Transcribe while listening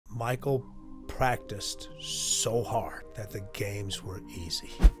Michael practiced so hard that the games were easy.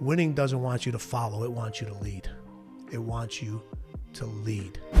 Winning doesn't want you to follow, it wants you to lead. It wants you to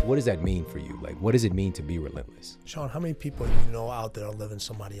lead. What does that mean for you? Like, what does it mean to be relentless? Shawn, how many people you know out there are living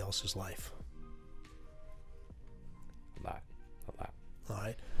somebody else's life? A lot. All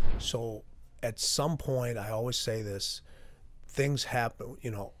right. So at some point, I always say this, things happen,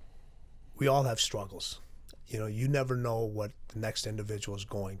 we all have struggles. You never know what the next individual is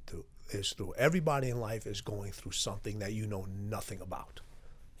going through. Everybody in life is going through something that you know nothing about.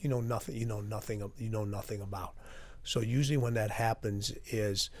 You know nothing about. So usually when that happens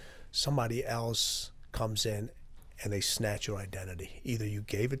is somebody else comes in and they snatch your identity. Either you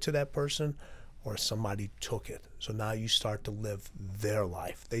gave it to that person or somebody took it. So now you start to live their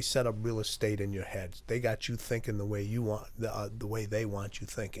life. They set up real estate in your head. They got you thinking the way you want, the way they want you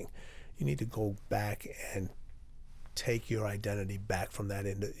thinking. You need to go back and take your identity back from that.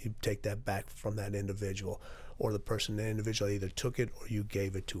 You take that back from that individual, or the individual either took it or you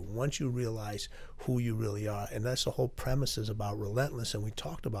gave it to. Once you realize who you really are, and that's the whole premise is about Relentless, and we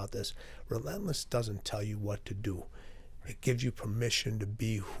talked about this. Relentless doesn't tell you what to do. It gives you permission to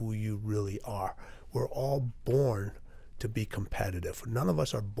be who you really are. We're all born to be competitive. None of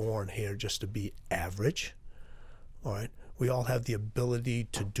us are born here just to be average, all right? We all have the ability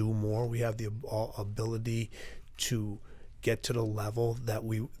to do more. We have the ability to get to the level that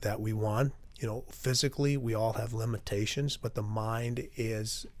we want. Physically, we all have limitations, but the mind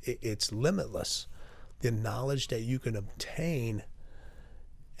it's limitless. The knowledge that you can obtain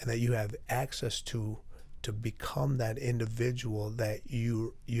and that you have access to become that individual that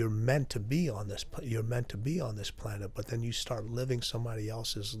you're meant to be on this. You're meant to be on this planet, but then you start living somebody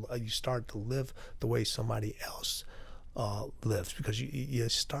else's. You start to live the way somebody else lives, because you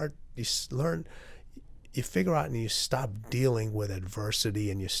learn. You figure out and you stop dealing with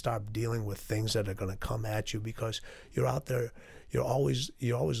adversity, and you stop dealing with things that are going to come at you, because you're out there, you're always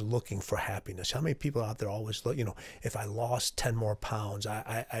looking for happiness. How many people out there always look, if I lost 10 more pounds,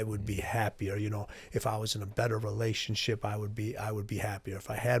 I would be happier. If I was in a better relationship, I would be happier. If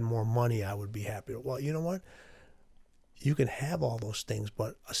I had more money, I would be happier. Well, you know what? You can have all those things,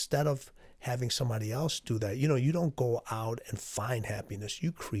 but instead of having somebody else do that, you don't go out and find happiness.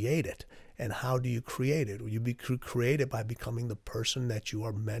 You create it. And how do you create it? You create it by becoming the person that you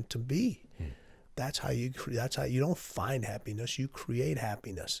are meant to be. That's how you don't find happiness. You create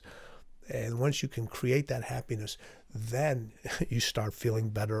happiness. And once you can create that happiness, then you start feeling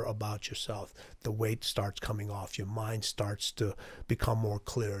better about yourself. The weight starts coming off. Your mind starts to become more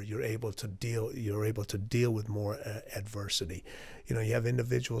clear. You're able to deal with more adversity. You have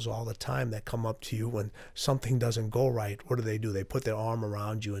individuals all the time that come up to you when something doesn't go right. What do? They put their arm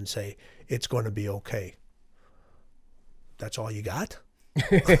around you and say, "It's going to be okay." That's all you got?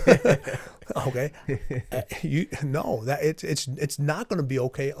 Okay. It's not going to be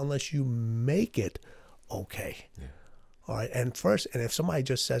okay unless you make it okay. Yeah. All right. And if somebody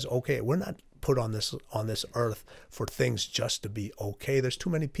just says, "Okay," we're not put on this earth for things just to be okay. There's too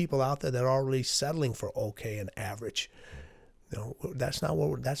many people out there that are already settling for okay and average. That's not what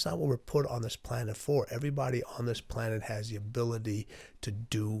we're put on this planet for. Everybody on this planet has the ability to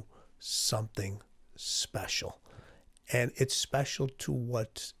do something special. And it's special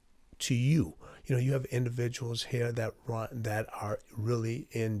to you. You have individuals here that are really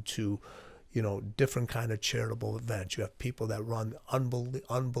into, different kind of charitable events. You have people that run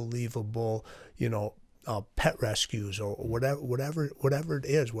unbelievable, pet rescues or whatever it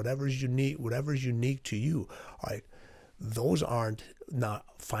is, whatever's unique to you. All right. Those aren't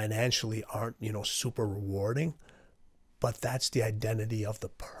financially super rewarding, but that's the identity of the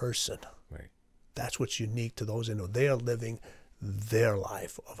person. Right. That's what's unique to those. They are living their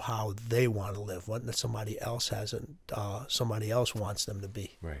life of how they want to live, what somebody else somebody else wants them to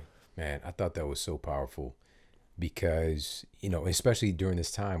be. Right. Man, I thought that was so powerful, because, especially during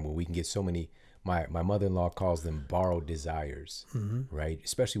this time when we can get so many, my mother-in-law calls them borrowed desires, right?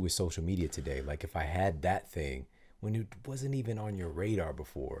 Especially with social media today. Like, if I had that thing when it wasn't even on your radar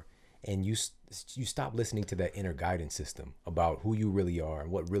before, and you stop listening to that inner guidance system about who you really are and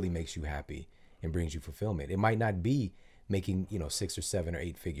what really makes you happy and brings you fulfillment. It might not be making 6 or 7 or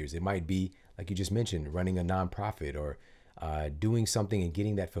 8 figures. It might be, like you just mentioned, running a nonprofit or doing something and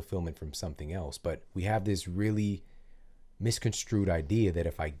getting that fulfillment from something else. But we have this really misconstrued idea that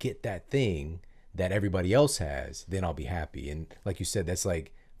if I get that thing that everybody else has, then I'll be happy. And like you said, that's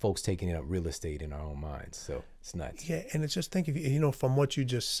like folks taking up real estate in our own minds. So it's nuts. Yeah, and it's just think, from what you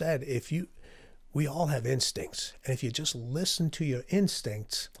just said, we all have instincts. And if you just listen to your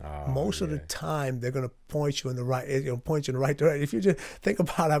instincts, most of the time they're going to point you in the right, point you in the right direction. If you just think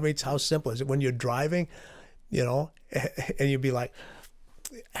about how simple is it when you're driving, and you'd be like,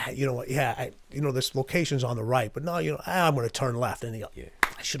 this location's on the right, but no, I'm going to turn left. And you go,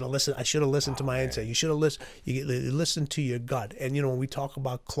 I should have listened to my instinct. You should have listened. You listen to your gut. And when we talk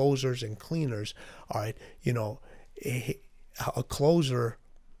about closers and cleaners, all right, a closer,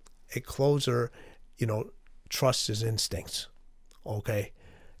 trusts his instincts. Okay,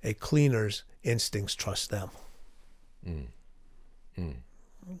 a cleaner's instincts trust them.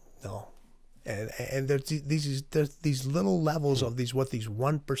 No, and there's these little levels of what these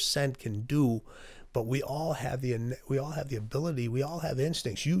 1% can do, but we all have the ability. We all have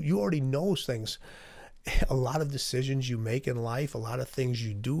instincts. You already know things. A lot of decisions you make in life, a lot of things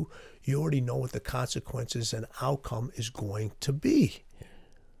you do, you already know what the consequences and outcome is going to be.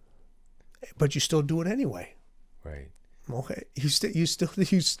 But you still do it anyway. Right. Okay. You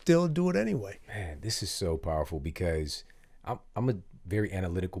still do it anyway. Man, this is so powerful because I'm a very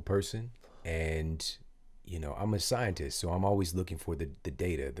analytical person, and I'm a scientist, so I'm always looking for the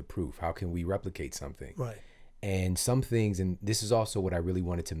data, the proof. How can we replicate something? Right. And some things, and this is also what I really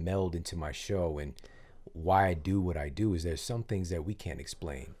wanted to meld into my show, and why I do what I do, is there's some things that we can't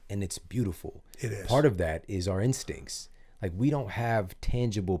explain, and it's beautiful. It is. Part of that is our instincts. Like, we don't have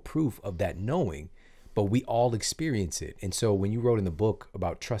tangible proof of that knowing, but we all experience it. And so when you wrote in the book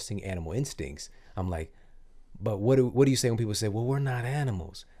about trusting animal instincts, I'm like, but what do you say when people say, well, we're not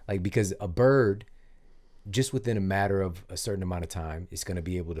animals? Like, because a bird, just within a matter of a certain amount of time, is going to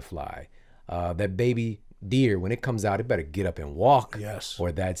be able to fly. That baby deer, when it comes out, it better get up and walk. Yes.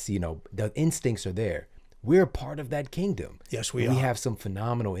 Or that's, the instincts are there. We're part of that kingdom. Yes, we are. We have some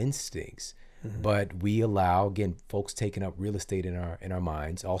phenomenal instincts, but we allow, again, folks taking up real estate in our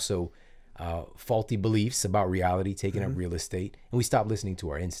minds, also faulty beliefs about reality taking up real estate, and we stop listening to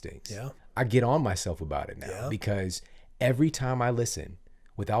our instincts. Yeah. I get on myself about it now because every time I listen,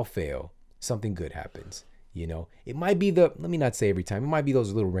 without fail, something good happens. It might be let me not say every time, it might be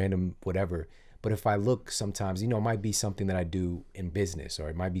those little random whatever, but if I look sometimes, it might be something that I do in business, or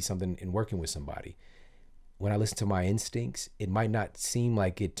it might be something in working with somebody. When I listen to my instincts, it might not seem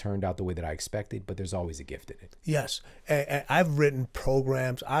like it turned out the way that I expected, but there's always a gift in it. Yes. And I've written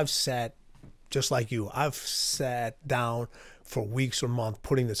programs. Just like you, I've sat down for weeks or months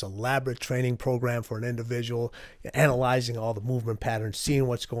putting this elaborate training program for an individual, analyzing all the movement patterns, seeing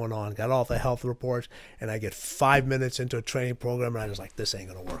what's going on, got all the health reports, and I get 5 minutes into a training program, and I just like, this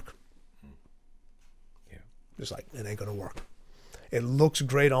ain't going to work. Yeah. Just like, it ain't going to work. It looks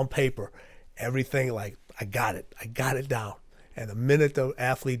great on paper. Everything, like, I got it down. And the minute the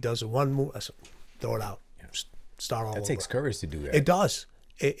athlete does one move, I say, throw it out. Yeah. Start all over. That takes courage to do that. It does.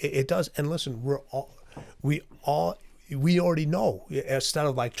 It does. And listen, we already know. Instead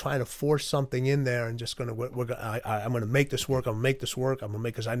of like trying to force something in there and just I'm going to make this work. I'm going to make this work. I'm going to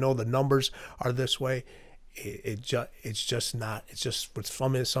make, because I know the numbers are this way. It's just not. It's just with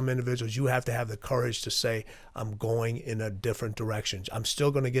some individuals, you have to have the courage to say, I'm going in a different direction. I'm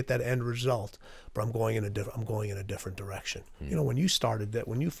still going to get that end result, but I'm going in a different direction. When you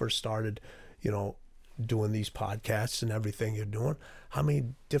first started, doing these podcasts and everything you're doing, how many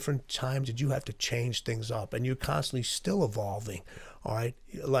different times did you have to change things up? And you're constantly still evolving. All right.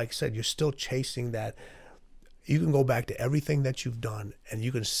 Like I said, you're still chasing that. You can go back to everything that you've done, and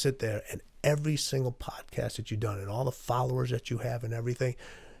you can sit there, and every single podcast that you've done and all the followers that you have and everything,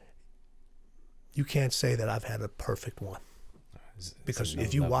 you can't say that I've had a perfect one. Because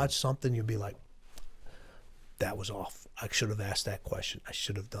if you watch something, you'll be like, that was off. I should have asked that question. I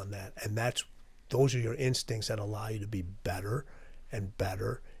should have done that. And those are your instincts that allow you to be better and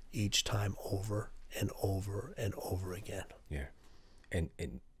better each time, over and over and over again. Yeah. And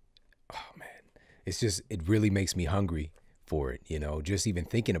oh man, it really makes me hungry for it, just even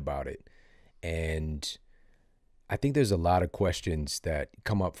thinking about it. And I think there's a lot of questions that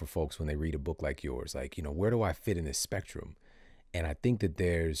come up for folks when they read a book like yours, like, where do I fit in this spectrum? And I think that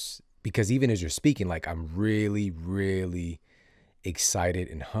because even as you're speaking, like, I'm really, really excited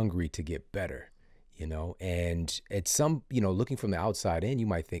and hungry to get better. And at some, looking from the outside in, you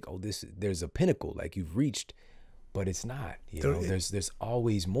might think, oh, there's a pinnacle, like you've reached, but it's not. There's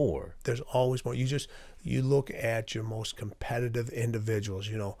always more. There's always more. You look at your most competitive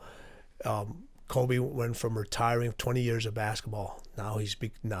individuals. Kobe went from retiring 20 years of basketball. Now he's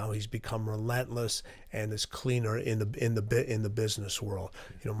become relentless and is cleaner in the business world.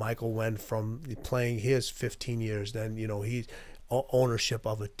 Michael went from playing his 15 years. Then ownership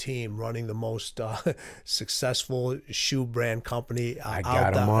of a team, running the most successful shoe brand company I out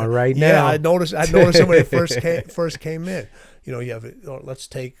got there. him on right now. Yeah, I noticed him when he first came in. You know, you have let's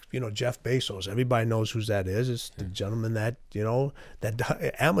take Jeff Bezos. Everybody knows who that is. It's the gentleman that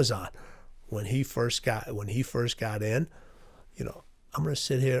that Amazon. When he first got in, I'm going to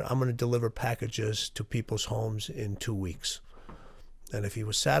sit here. I'm going to deliver packages to people's homes in 2 weeks. And if he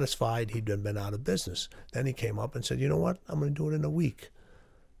was satisfied, he'd been out of business. Then he came up and said, you know what? I'm going to do it in a week.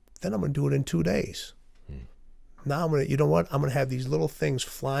 Then I'm going to do it in 2 days. Now I'm going to, I'm going to have these little things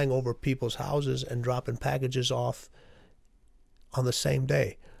flying over people's houses and dropping packages off on the same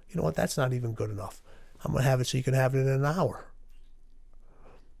day. You know what? That's not even good enough. I'm going to have it so you can have it in an hour.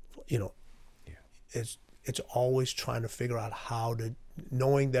 It's always trying to figure out how to,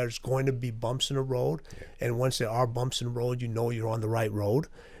 knowing there's going to be bumps in the road. Yeah. And once there are bumps in the road, you're on the right road,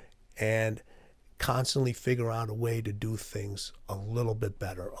 and constantly figure out a way to do things a little bit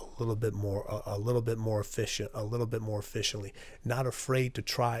better, a little bit more efficient, a little bit more efficiently. Not afraid to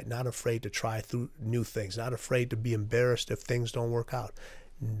try through new things, not afraid to be embarrassed if things don't work out.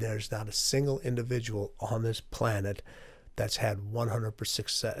 There's not a single individual on this planet that's had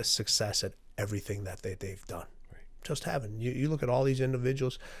 100% success at everything that they've done. Right. Just haven't. You look at all these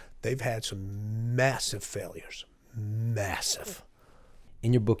individuals, they've had some massive failures. Massive.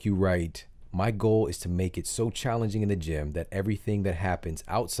 In your book, you write, my goal is to make it so challenging in the gym that everything that happens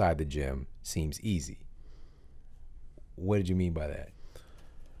outside the gym seems easy. What did you mean by that?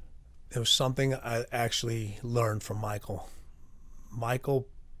 It was something I actually learned from Michael. Michael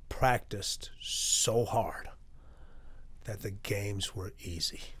practiced so hard that the games were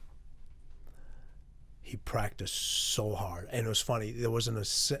easy. He practiced so hard. And it was funny, there wasn't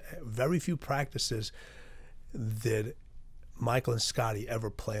very few practices did Michael and Scotty ever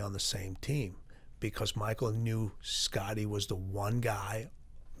play on the same team, because Michael knew Scotty was the one guy,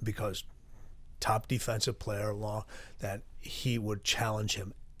 because top defensive player along, that he would challenge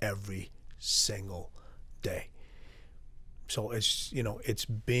him every single day. So it's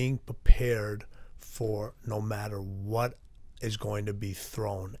being prepared for no matter what is going to be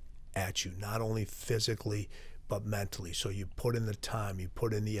thrown at you, not only physically but mentally. So you put in the time, you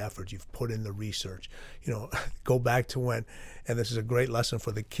put in the effort, you've put in the research. Go back to when, and this is a great lesson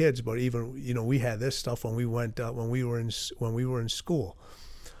for the kids, but even we had this stuff when we were in school.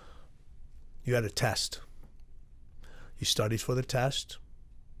 You had a test. You studied for the test.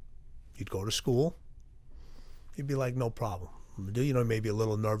 You'd go to school. You'd be like, no problem. Maybe a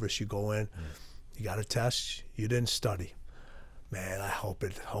little nervous. You go in. You got a test. You didn't study. Man, I hope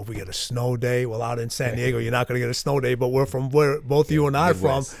we get a snow day. Well, out in San Diego, you're not going to get a snow day, but we're from where both you and I are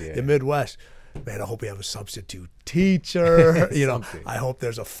from, the Midwest. Man, I hope we have a substitute teacher. I hope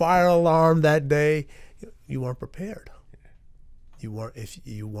there's a fire alarm that day. You weren't prepared. If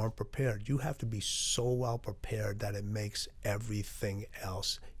you weren't prepared, you have to be so well prepared that it makes everything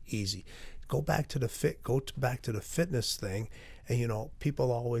else easy. Go back to the fitness thing, and people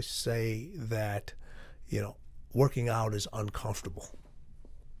always say that working out is uncomfortable.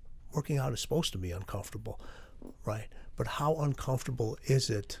 Working out is supposed to be uncomfortable, right? But how uncomfortable is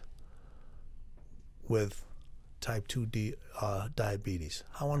it with type 2 diabetes?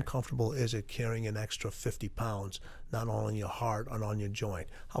 How uncomfortable is it carrying an extra 50 pounds, not only on your heart and on your joint?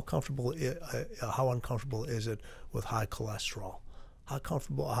 How uncomfortable is it with high cholesterol?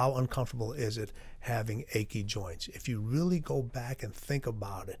 How uncomfortable is it having achy joints? If you really go back and think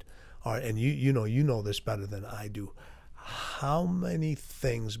about it, all right, and you know this better than I do, how many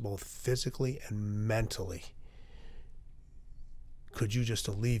things, both physically and mentally, could you just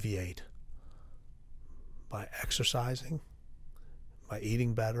alleviate by exercising, by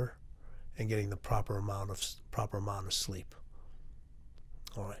eating better, and getting the proper amount of sleep?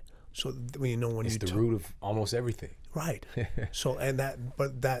 All right. So when it's the root of almost everything. Right. So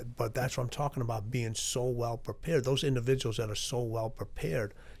but that's what I'm talking about, being so well prepared. Those individuals that are so well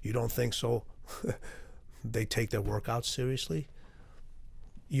prepared, you don't think so? They take their workouts seriously.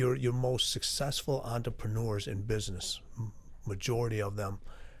 Your most successful entrepreneurs in business, majority of them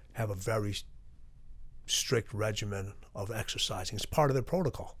have a very strict regimen of exercising. It's part of their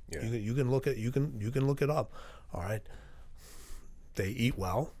protocol. Yeah. You can look it up. All right. They eat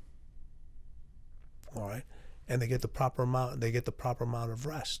well. All right. And they get the proper amount. They get the proper amount of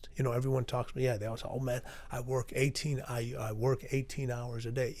rest. Everyone talks. Yeah, they always say, "Oh man, I work 18 hours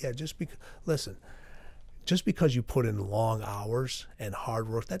a day." Yeah, just because you put in long hours and hard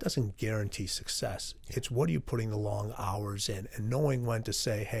work, that doesn't guarantee success. It's what are you putting the long hours in, and knowing when to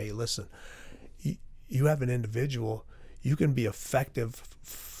say, "Hey, listen, you have an individual. You can be effective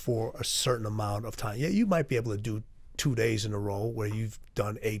for a certain amount of time. Yeah, you might be able to do 2 days in a row where you've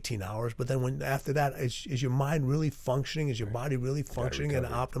done 18 hours, but then when after that, is your mind really functioning? Is your body really functioning at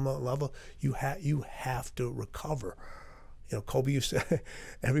an optimal level? You have to recover. You know, Kobe used to.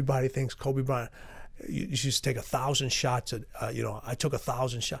 Everybody thinks Kobe Bryant. You just take 1,000 shots at. I took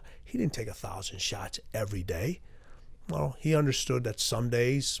 1,000 shots. He didn't take 1,000 shots every day. Well, he understood that some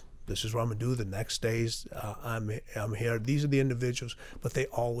days this is what I'm gonna do. The next days I'm here. These are the individuals, but they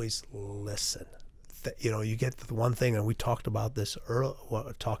always listen. You get the one thing, and we talked about this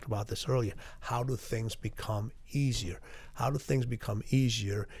earlier. How do things become easier? How do things become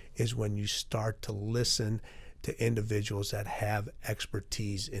easier is when you start to listen to individuals that have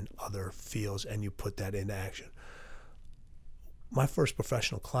expertise in other fields, and you put that into action. My first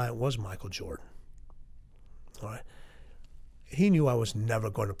professional client was Michael Jordan. All right. He knew I was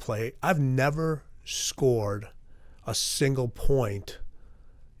never going to play. I've never scored a single point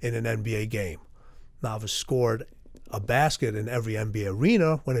in an NBA game. Now, I've scored a basket in every NBA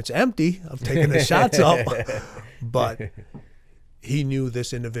arena when it's empty. I've taken the shots up. But he knew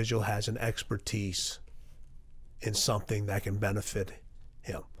this individual has an expertise in something that can benefit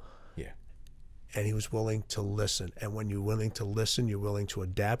him. Yeah. And he was willing to listen. And when you're willing to listen, you're willing to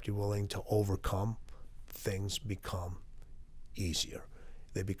adapt, you're willing to overcome, things become easier.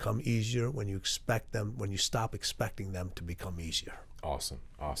 They become easier when you expect them, when you stop expecting them to become easier. Awesome.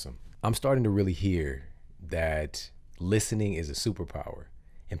 Awesome. I'm starting to really hear that listening is a superpower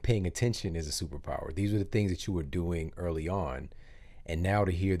and paying attention is a superpower. These were the things that you were doing early on. And now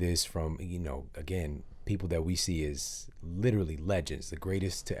to hear this from, again, people that we see as literally legends, the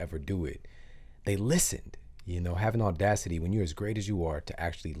greatest to ever do it, they listened, having audacity when you're as great as you are to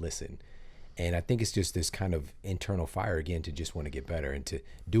actually listen. And I think it's just this kind of internal fire again to just want to get better and to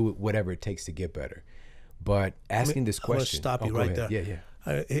do whatever it takes to get better. But asking this question, I'm gonna stop you right there.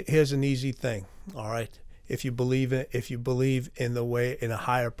 Yeah. Here's an easy thing. All right, if you believe in a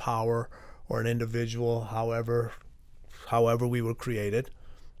higher power or an individual, however we were created,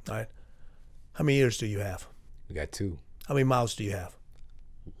 all right. How many ears do you have? We got 2. How many mouths do you have?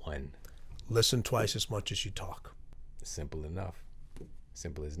 1. Listen twice as much as you talk. Simple enough.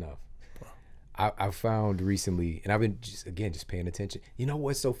 Simple as enough. I found recently, and I've been just paying attention. You know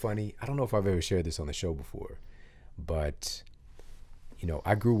what's so funny? I don't know if I've ever shared this on the show before, but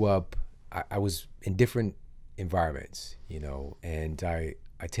I grew up. I was in different environments, and I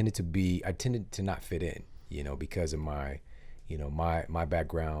tended to not fit in, because of my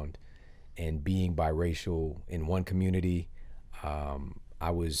background and being biracial in one community.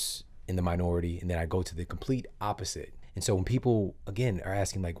 I was in the minority, and then I go to the complete opposite. And so when people, again, are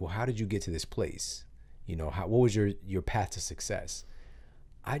asking like, well, how did you get to this place? What was your path to success?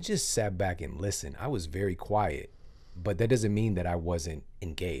 I just sat back and listened. I was very quiet, but that doesn't mean that I wasn't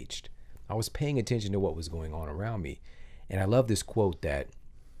engaged. I was paying attention to what was going on around me. And I love this quote that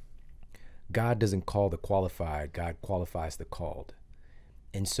God doesn't call the qualified, God qualifies the called.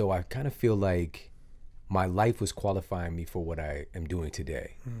 And so I kind of feel like my life was qualifying me for what I am doing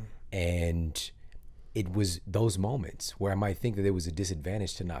today. And it was those moments where I might think that there was a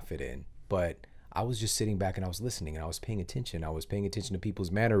disadvantage to not fit in, but I was just sitting back and I was listening and I was paying attention. I was paying attention to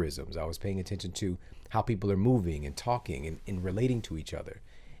people's mannerisms. I was paying attention to how people are moving and talking and relating to each other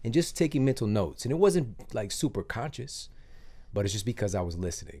and just taking mental notes. And it wasn't like super conscious, but it's just because I was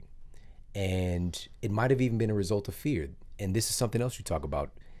listening. And it might have even been a result of fear. And this is something else you talk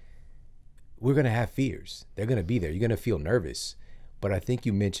about. We're going to have fears. They're going to be there. You're going to feel nervous. But I think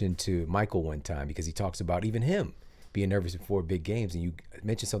you mentioned to Michael one time, because he talks about even him being nervous before big games, and you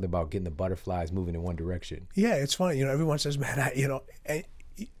mentioned something about getting the butterflies moving in one direction. Yeah, it's funny. Everyone says, man,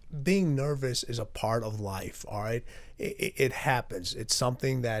 being nervous is a part of life, all right? It happens. It's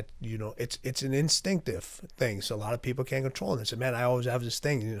something that, it's an instinctive thing. So a lot of people can't control it. They say, man, I always have this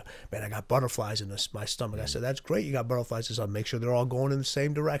thing, man, I got butterflies in my stomach. I said, that's great. You got butterflies in your stomach. Make sure they're all going in the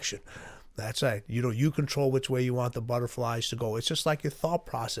same direction. That's right. You control which way you want the butterflies to go. It's just like your thought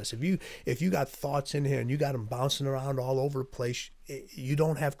process. If you got thoughts in here and you got them bouncing around all over the place, you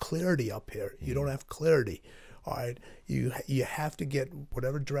don't have clarity up here. You don't have clarity. All right. You have to get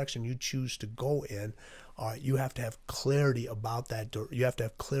whatever direction you choose to go in. All right. You have to have clarity about that. You have to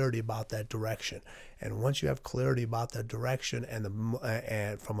have clarity about that direction. And once you have clarity about that direction,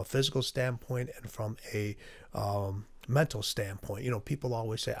 and from a physical standpoint and from a mental standpoint, people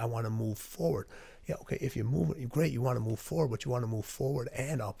always say, I want to move forward. Yeah, okay, if you're moving, great, you want to move forward, but you want to move forward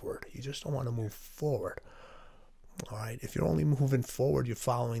and upward. You just don't want to move forward. All right, if you're only moving forward, you're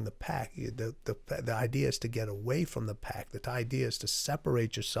following the pack. The idea is to get away from the pack. The idea is to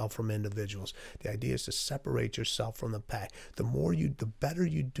separate yourself from individuals. The idea is to separate yourself from the pack. The better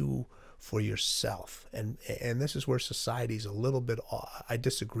you do for yourself. And this is where society's a little bit, I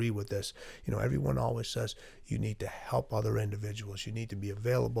disagree with this. You know, everyone always says you need to help other individuals. You need to be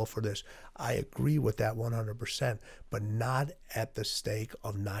available for this. I agree with that 100%, but not at the stake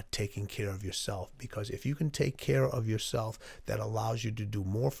of not taking care of yourself. Because if you can take care of yourself, that allows you to do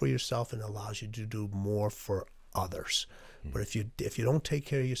more for yourself and allows you to do more for others. But if you don't take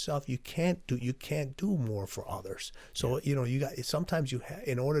care of yourself, you can't do more for others. So you know, sometimes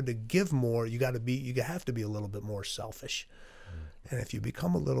in order to give more, you have to be a little bit more selfish. And if you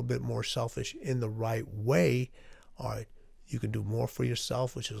become a little bit more selfish in the right way, all right, you can do more for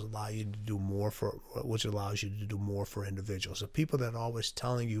yourself, which allows you to do more for individuals. The people that are always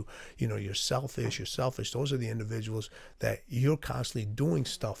telling you, you know, you're selfish, those are the individuals that you're constantly doing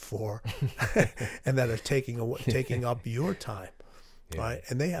stuff for and that are taking up your time. Yeah. Right?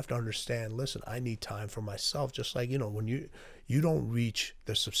 And they have to understand, listen, I need time for myself. Just like, you know, when you don't reach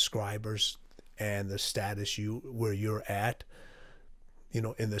the subscribers and the status where you're at, you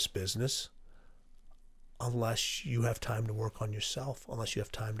know, in this business, unless you have time to work on yourself, unless you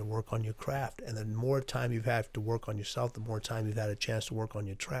have time to work on your craft. And the more time you've had to work on yourself, the more time you've had a chance to work on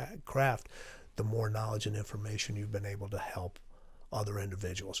your craft, the more knowledge and information you've been able to help other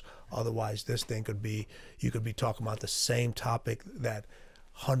individuals. Otherwise, this thing you could be talking about the same topic that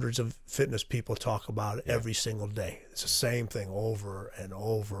hundreds of fitness people talk about every single day. It's the same thing over and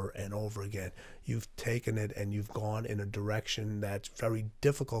over and over again. You've taken it and you've gone in a direction that's very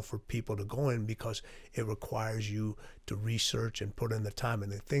difficult for people to go in because it requires you to research and put in the time.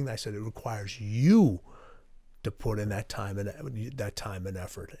 And the thing I said, it requires you to put in that time and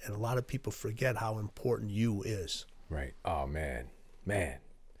effort. And a lot of people forget how important you is. Right. Oh, man.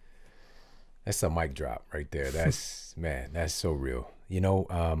 That's a mic drop right there. That's, man, that's so real. You know,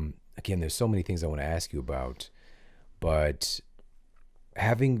 again, there's so many things I want to ask you about, but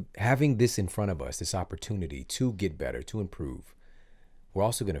having this in front of us, this opportunity to get better, to improve, we're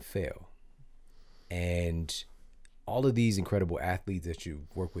also going to fail. And all of these incredible athletes that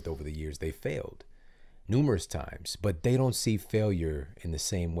you've worked with over the years, they failed numerous times, but they don't see failure in the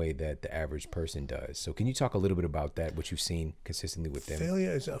same way that the average person does. So can you talk a little bit about that, what you've seen consistently with them?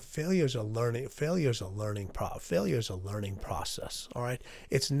 Failure is a learning process. All right.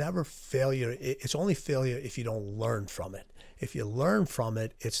 It's never failure. It's only failure if you don't learn from it. If you learn from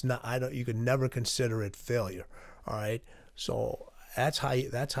it, it's not, you can never consider it failure. All right. So that's how you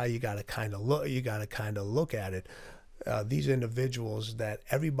got to kind of look at it. These individuals that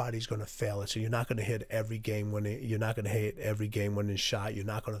everybody's going to fail it. So you're not going to hit every game winning. You're not going to hit every game winning shot. You're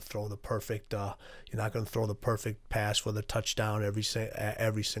not going to throw the perfect. You're not going to throw the perfect pass for the touchdown every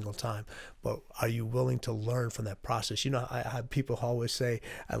single time. But are you willing to learn from that process? You know, I people always say,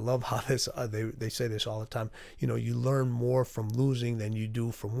 I love how this. They say this all the time. You know, you learn more from losing than you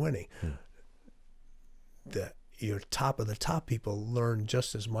do from winning. Your top of the top people learn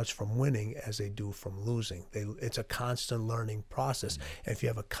just as much from winning as they do from losing. It's a constant learning process. And if you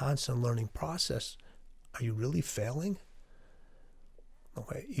have a constant learning process, are you really failing?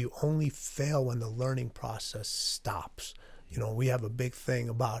 Okay, you only fail when the learning process stops. You know, we have a big thing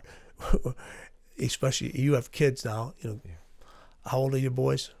about, especially you have kids now. You know, how old are your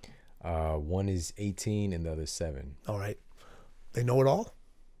boys? One is 18 and the other 7. All right, they know it all.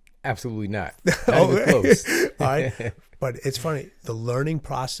 Absolutely not. Not even close. All right. But it's funny. The learning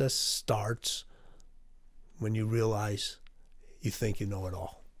process starts when you realize you think you know it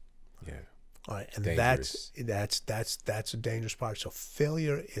all. Yeah. All right. And that's a dangerous part. So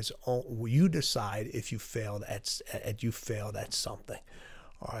failure is you decide if you failed at something.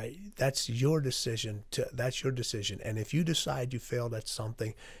 All right, that's your decision. That's your decision. And if you decide you failed at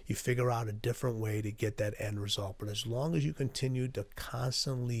something, you figure out a different way to get that end result. But as long as you continue to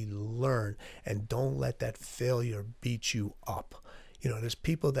constantly learn and don't let that failure beat you up. You know, there's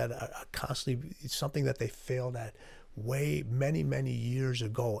people that are constantly, it's something that they failed at many years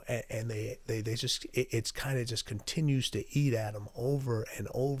ago, and they it's kind of just continues to eat at them over and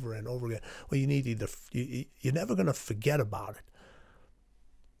over and over again. Well, you're never going to forget about it.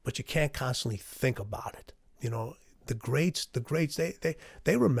 But you can't constantly think about it. You know, the greats,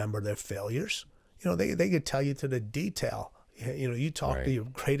 they remember their failures. You know, they could tell you to the detail. You know, you talk to your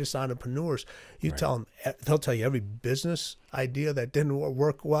greatest entrepreneurs, tell them, they'll tell you every business idea that didn't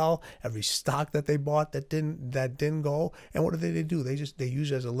work well, every stock that they bought that didn't go. And what do? They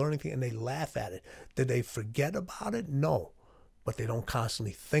use it as a learning thing and they laugh at it. Did they forget about it? No, but they don't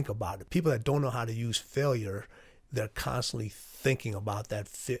constantly think about it. People that don't know how to use failure, they're constantly thinking about that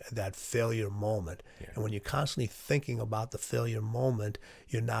failure moment. Yeah. And when you're constantly thinking about the failure moment,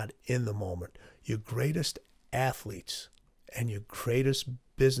 you're not in the moment. Your greatest athletes and your greatest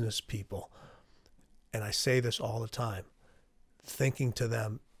business people, and I say this all the time, thinking to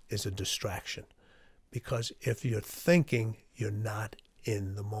them is a distraction. Because if you're thinking, you're not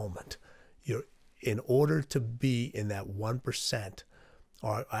in the moment. In order to be in that 1%,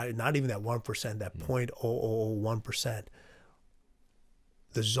 or not even that 1%, that 0.0001%,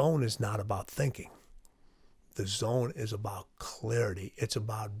 the zone is not about thinking. The zone is about clarity. It's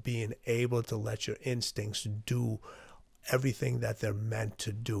about being able to let your instincts do everything that they're meant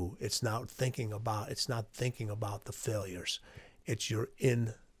to do. It's not thinking about the failures. You're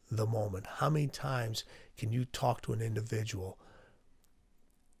in the moment. How many times can you talk to an individual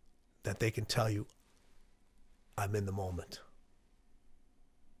that they can tell you, I'm in the moment?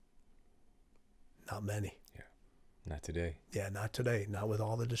 Not many. Yeah. Not today. Yeah, not today. Not with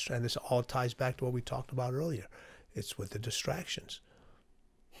all the distractions. And this all ties back to what we talked about earlier. It's with the distractions.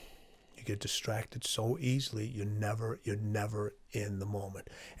 You get distracted so easily, you're never in the moment.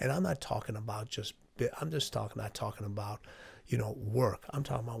 And I'm not talking about not talking about, work. I'm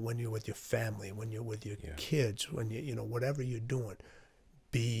talking about when you're with your family, when you're with your kids, when whatever you're doing,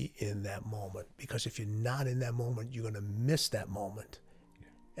 be in that moment. Because if you're not in that moment, you're going to miss that moment.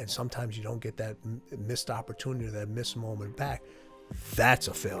 And sometimes you don't get that missed opportunity, that missed moment back. That's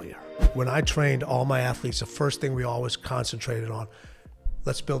a failure. When I trained all my athletes, the first thing we always concentrated on,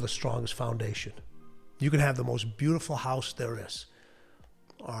 let's build the strongest foundation. You can have the most beautiful house there is.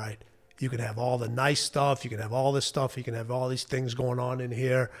 All right. You can have all the nice stuff. You can have all this stuff. You can have all these things going on in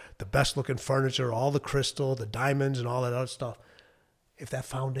here, the best looking furniture, all the crystal, the diamonds, and all that other stuff. If that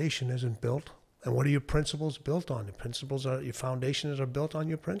foundation isn't built, and what are your principles built on? Your foundations are built on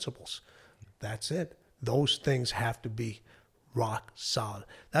your principles. That's it. Those things have to be rock solid.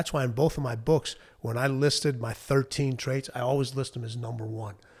 That's why in both of my books, when I listed my 13 traits, I always list them as number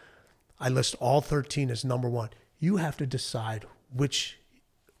one. I list all 13 as number one. You have to decide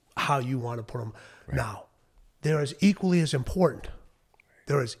how you want to put them. Right. Now, they're equally as important.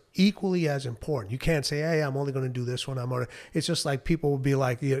 You can't say, hey, I'm only going to do this one. It's just like people will be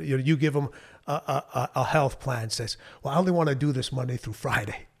like, you give them a health plan, says, well, I only want to do this Monday through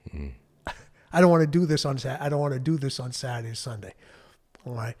Friday. Mm-hmm. I don't want to do this on Saturday. I don't want to do this on Saturday and Sunday.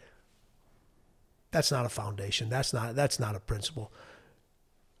 All right. That's not a foundation. That's not a principle.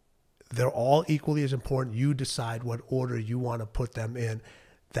 They're all equally as important. You decide what order you want to put them in.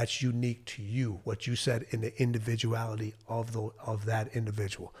 That's unique to you, what you said in the individuality of that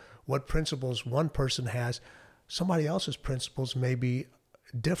individual. What principles one person has, somebody else's principles may be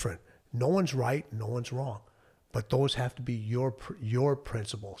different. No one's right, no one's wrong. But those have to be your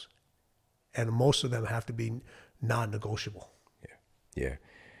principles. And most of them have to be non-negotiable. Yeah.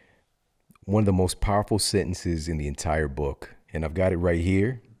 One of the most powerful sentences in the entire book, and I've got it right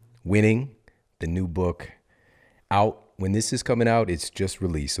here, Winning, the new book, out. When this is coming out, it's just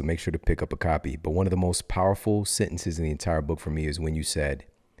released, so make sure to pick up a copy. But one of the most powerful sentences in the entire book for me is when you said,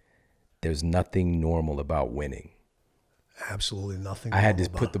 there's nothing normal about winning. Absolutely nothing. I had to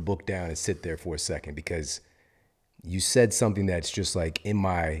put the book down and sit there for a second because you said something that's just like in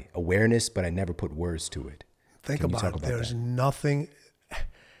my awareness, but I never put words to it. Think about it. There's nothing,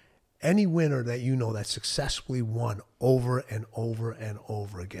 any winner that you know that successfully won over and over and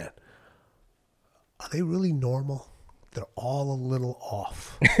over again, are they really normal? They're all a little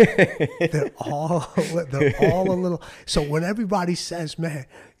off. They're all a little. So when everybody says, man,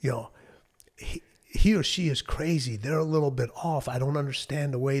 he or she is crazy, they're a little bit off, I don't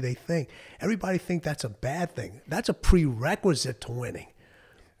understand the way they think. Everybody think that's a bad thing. That's a prerequisite to winning.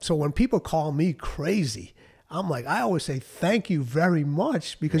 So when people call me crazy, I'm like, I always say, thank you very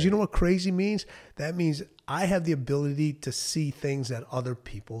much, because you know what crazy means? That means I have the ability to see things that other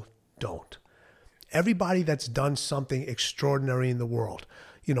people don't. Everybody that's done something extraordinary in the world,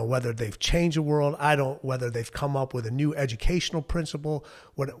 whether they've changed the world, whether they've come up with a new educational principle,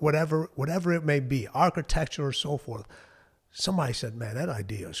 whatever it may be, architecture or so forth. Somebody said, man, that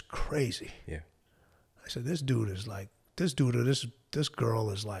idea is crazy. Yeah. I said, this girl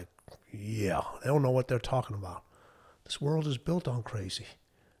is like, yeah, they don't know what they're talking about. This world is built on crazy.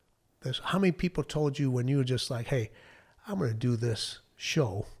 How many people told you when you were just like, hey, I'm going to do this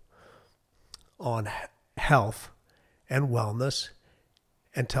show on health and wellness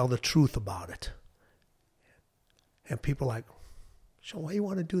and tell the truth about it? And people are like, so why you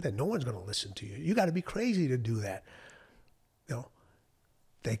want to do that? No one's going to listen to you. You got to be crazy to do that.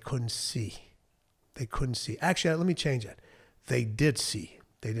 They couldn't see. Actually, let me change that. They did see.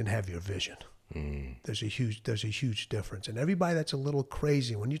 They didn't have your vision. There's a huge difference. And everybody that's a little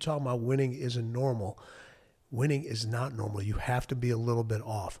crazy, when you talk about winning isn't normal, winning is not normal. You have to be a little bit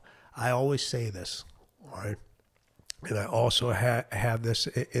off. I always say this, all right? and I also have this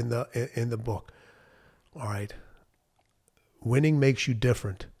in the book. All right. Winning makes you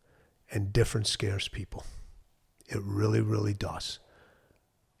different, and different scares people. It really, really does.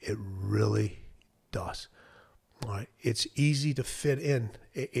 It really does. All right. It's easy to fit in.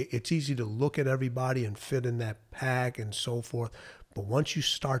 It's easy to look at everybody and fit in that pack and so forth. But once you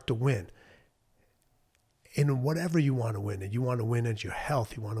start to win, in whatever you want to win, and you want to win at your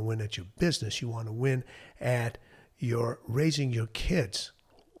health, you want to win at your business, you want to win at your raising your kids,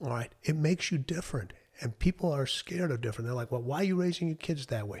 all right, it makes you different. And people are scared of different. They're like, well, why are you raising your kids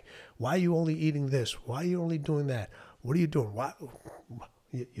that way? Why are you only eating this? Why are you only doing that? What are you doing? Why,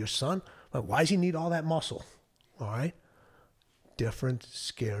 your son, like, why does he need all that muscle? All right? Different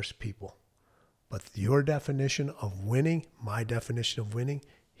scares people. But your definition of winning, my definition of winning,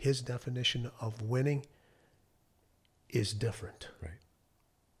 his definition of winning is different. Right.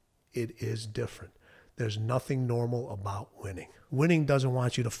 It is different. There's nothing normal about winning. Winning doesn't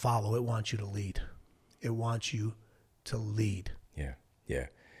want you to follow. It wants you to lead. It wants you to lead. Yeah, yeah.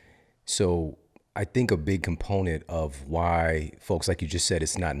 So I think a big component of why folks, like you just said,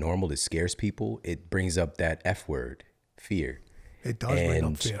 it's not normal, it scares people. It brings up that F word, fear. It does bring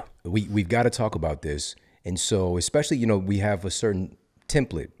up fear. We've got to talk about this. And so especially, you know, we have a certain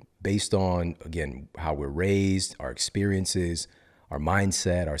template based on, again, how we're raised, our experiences, our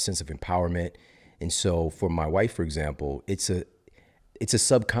mindset, our sense of empowerment. And so for my wife, for example, it's a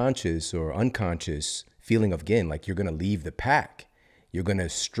subconscious or unconscious feeling of, again, like you're going to leave the pack. You're going to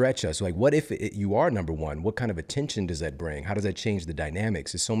stretch us. Like, what if you are number one? What kind of attention does that bring? How does that change the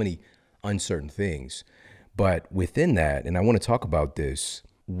dynamics? There's so many uncertain things. But within that, and I want to talk about this,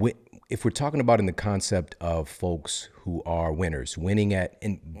 if we're talking about in the concept of folks who are winners, winning at,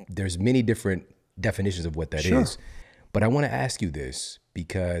 and there's many different definitions of what that is. But I want to ask you this,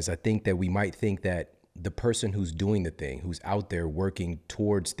 because I think that we might think that the person who's doing the thing, who's out there working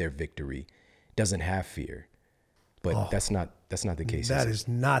towards their victory, doesn't have fear. But that's not the case. That is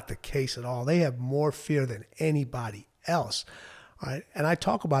not the case at all. They have more fear than anybody else. All right. And I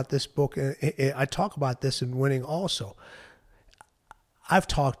talk about this book, I talk about this in Winning also. I've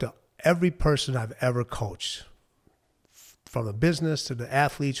talked to every person I've ever coached, from the business to the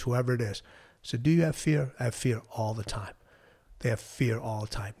athletes, whoever it is. So do you have fear? I have fear all the time. They have fear all the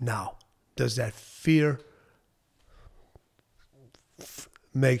time. Now, does that fear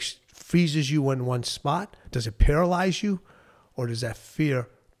freezes you in one spot? Does it paralyze you? Or does that fear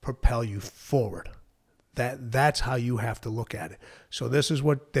propel you forward? That's how you have to look at it. So this is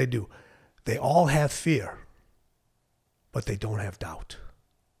what they do. They all have fear, but they don't have doubt.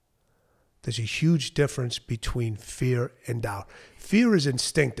 There's a huge difference between fear and doubt. Fear is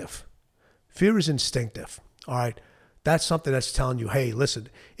instinctive. Fear is instinctive. All right. That's something that's telling you, hey, listen,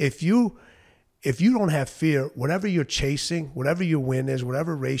 if you don't have fear, whatever you're chasing, whatever your win is,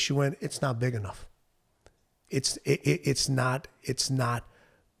 whatever race you win, it's not big enough. It's not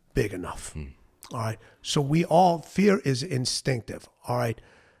big enough. All right. So fear is instinctive. All right.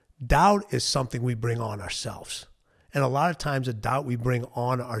 Doubt is something we bring on ourselves. And a lot of times the doubt we bring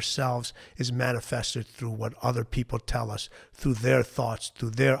on ourselves is manifested through what other people tell us, through their thoughts, through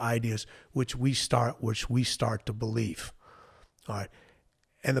their ideas, which we start to believe. All right.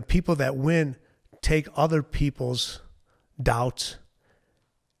 And the people that win take other people's doubts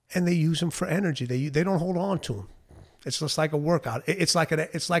and they use them for energy. They don't hold on to them. It's just like a workout. It's like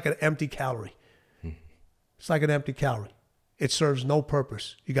an empty calorie. It's like an empty calorie. It serves no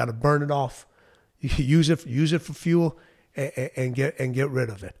purpose. You got to burn it off. You use it for fuel and get rid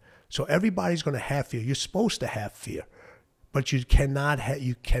of it. So everybody's going to have fear. You're supposed to have fear, but you cannot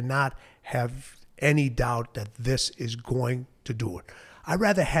have any doubt that this is going to do it. I'd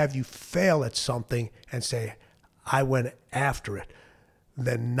rather have you fail at something and say, I went after it,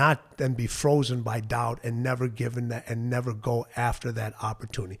 than be frozen by doubt and never given that and never go after that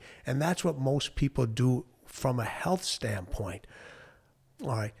opportunity. And that's what most people do from a health standpoint. All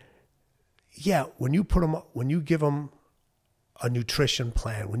right. Yeah, when you give them a nutrition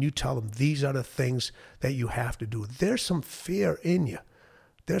plan, when you tell them these are the things that you have to do, there's some fear in you.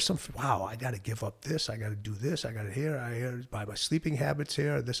 There's some, wow, I got to give up this. I got to do this. I got to hear by my sleeping habits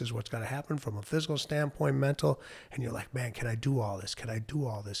here. This is what's got to happen from a physical standpoint, mental. And you're like, man, can I do all this? Can I do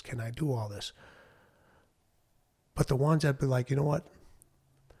all this? Can I do all this? But the ones that be like, you know what?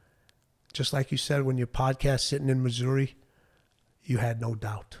 Just like you said, when your podcast sitting in Missouri, you had no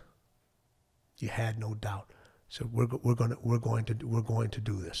doubt. You had no doubt. So we're going to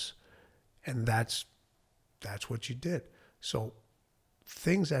do this, and that's what you did. So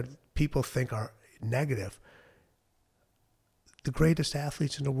things that people think are negative, the greatest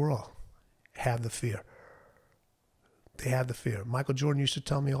athletes in the world have the fear. They have the fear. Michael Jordan used to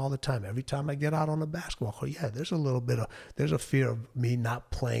tell me all the time, every time I get out on the basketball court, yeah, there's a fear of me not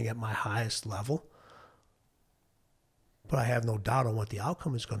playing at my highest level. But I have no doubt on what the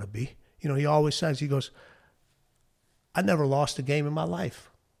outcome is going to be. You know, he always says, he goes, I never lost a game in my life.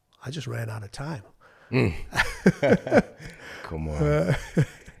 I just ran out of time. Come on.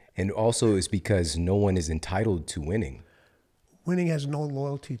 And also it's because no one is entitled to winning. Winning has no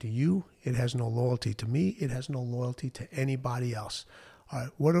loyalty to you. It has no loyalty to me. It has no loyalty to anybody else. All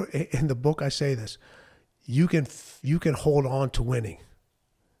right. In the book, I say this: you can hold on to winning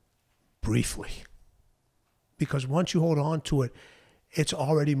briefly, because once you hold on to it, it's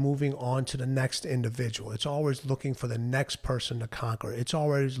already moving on to the next individual. It's always looking for the next person to conquer. It's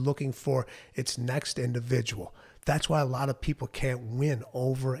always looking for its next individual. That's why a lot of people can't win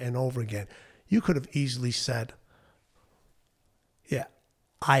over and over again. You could have easily said, yeah,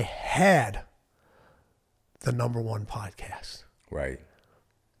 I had the #1 podcast. Right.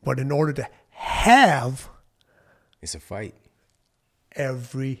 But in order to have, it's a fight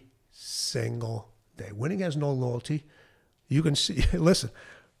every single day. Winning has no loyalty. You can see, listen,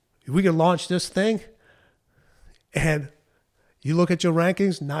 we can launch this thing and you look at your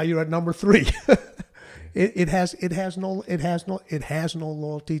rankings, now you're at number 3. It has no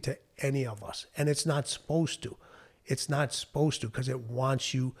loyalty to any of us, and it's not supposed to. It's not supposed to, because it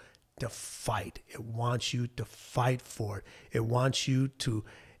wants you to fight. It wants you to fight for it. It wants you to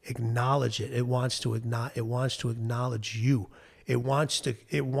acknowledge it. It wants to acknowledge you. It wants to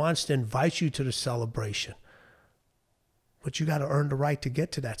invite you to the celebration. But you got to earn the right to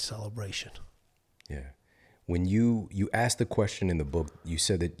get to that celebration. Yeah. When you asked the question in the book, you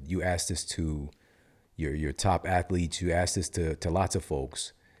said that you asked this to your top athletes, you asked this to lots of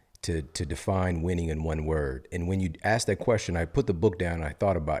folks to define winning in one word. And when you asked that question, I put the book down and I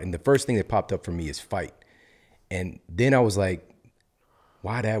thought about it. And the first thing that popped up for me is fight. And then I was like,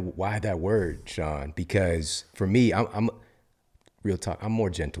 why that word, Shawn? Because for me, I'm real talk, I'm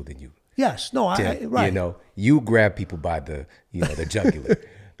more gentle than you. Yes, no, right. You know, you grab people by the jugular.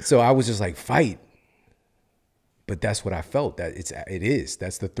 So I was just like, fight. But that's what I felt.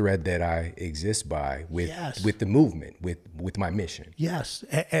 That's the thread that I exist by with the movement, with my mission. Yes,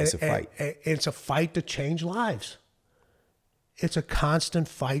 it's a fight. It's a fight to change lives. It's a constant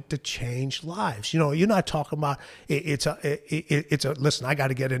fight to change lives. You know, you're not talking about it's a listen, I got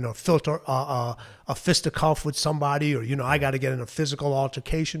to get in a fisticuff with somebody, or I got to get in a physical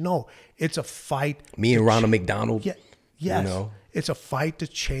altercation. No, it's a fight. Me and Ronald McDonald. Yeah, yes. It's a fight to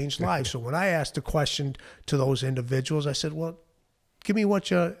change lives. So when I asked the question to those individuals, I said, well, give me what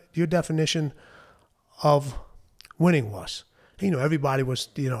your definition of winning was. Everybody was,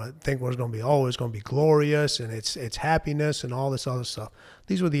 think was going to be, it's going to be glorious and it's happiness and all this other stuff.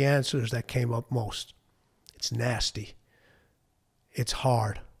 These were the answers that came up most. It's nasty. It's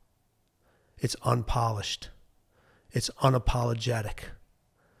hard. It's unpolished. It's unapologetic.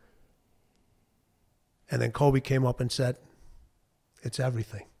 And then Kobe came up and said, it's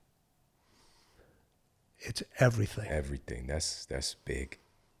everything. It's everything. Everything. That's big.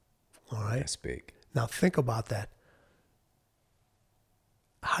 All right. That's big. Now think about that.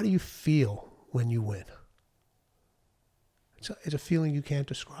 How do you feel when you win? It's a feeling you can't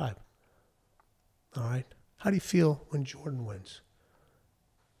describe. All right. How do you feel when Jordan wins?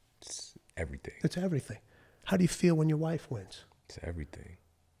 It's everything. It's everything. How do you feel when your wife wins? It's everything.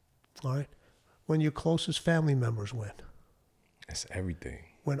 All right. When your closest family members win. It's everything.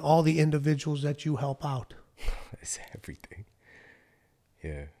 When all the individuals that you help out. It's everything.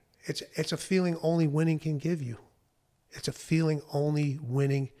 Yeah. It's a feeling only winning can give you. It's a feeling only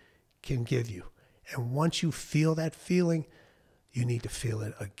winning can give you. And once you feel that feeling, you need to feel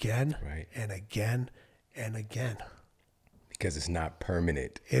it again, right, and again and again. Because it's not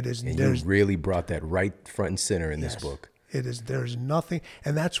permanent. It is. And you really brought that right front and center in this book. It is. There's nothing.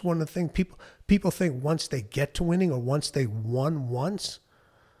 And that's one of the things people think once they get to winning, or once they won once,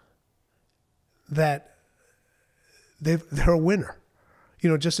 that they're a winner.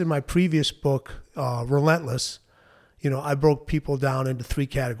 Just in my previous book, Relentless, I broke people down into 3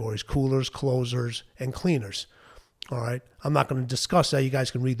 categories: coolers, closers, and cleaners. All right. I'm not going to discuss that. You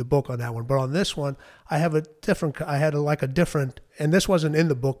guys can read the book on that one. But on this one, I had a different, and this wasn't in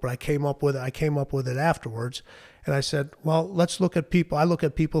the book, but I came up with it afterwards. And I said, well, let's look at people. I look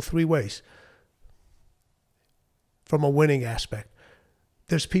at people 3 ways from a winning aspect.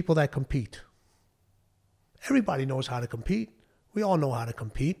 There's people that compete. Everybody knows how to compete. We all know how to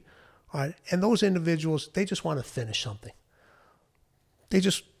compete. All right. And those individuals, they just want to finish something. They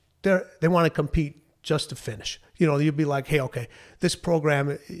want to compete just to finish. You know, you'd be like, hey, okay, this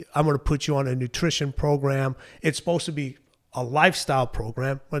program, I'm going to put you on a nutrition program. It's supposed to be a lifestyle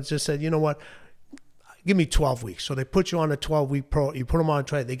program, but it just said, you know what, give me 12 weeks. So they put you on a 12-week you put them on a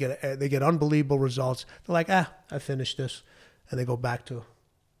track, they get unbelievable results. They're like, I finished this. And they go back to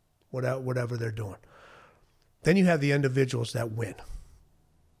whatever they're doing. Then you have the individuals that win,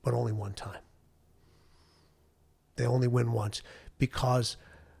 but only one time. They only win once because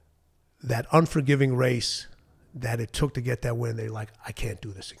that unforgiving race that it took to get that win, they're like, I can't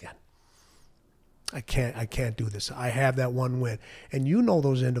do this again. I can't do this. I have that one win. And you know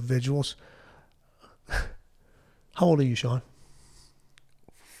those individuals. How old are you, Shawn?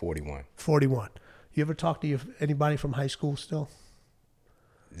 41. 41. You ever talk to anybody from high school still?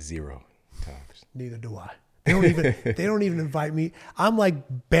 0 times. Neither do I. They don't even invite me. I'm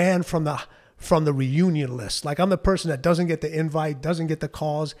like banned from the reunion list. Like I'm the person that doesn't get the invite, doesn't get the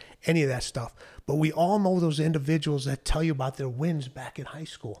calls, any of that stuff. But we all know those individuals that tell you about their wins back in high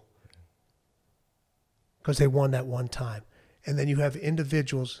school because they won that one time. And then you have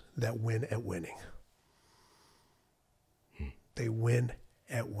individuals that win at winning. They win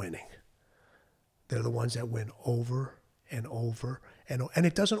at winning. They're the ones that win over and over and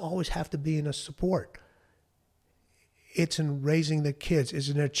it doesn't always have to be in a sport. It's in raising the kids. It's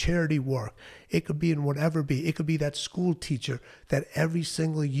in their charity work. It could be in whatever it be. It could be that school teacher that every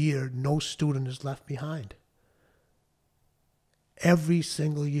single year no student is left behind. Every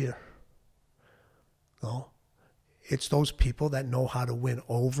single year. No, it's those people that know how to win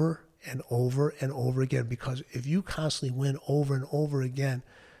over and over and over again. Because if you constantly win over and over again,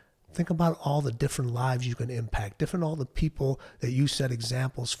 think about all the different lives you can impact, all the people that you set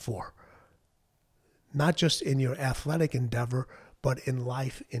examples for. Not just in your athletic endeavor, but in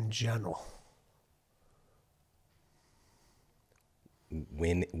life in general.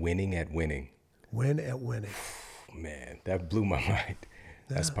 Winning at winning. Win at winning. Man, that blew my mind.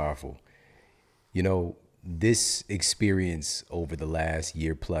 That's powerful. You know, this experience over the last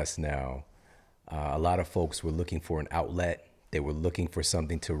year plus now, a lot of folks were looking for an outlet. They were looking for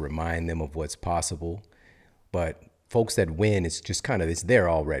something to remind them of what's possible. But folks that win, it's just kind of, it's there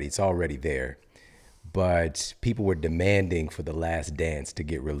already. It's already there. But people were demanding for The Last Dance to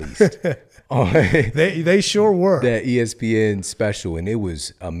get released. They sure were. That ESPN special, and it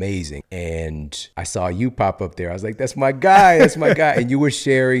was amazing. And I saw you pop up there. I was like, that's my guy. That's my guy. And you were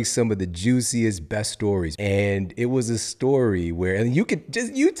sharing some of the juiciest, best stories. And it was a story where, and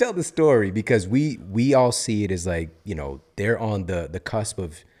you tell the story, because we all see it as like, you know, they're on the cusp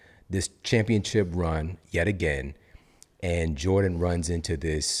of this championship run yet again. And Jordan runs into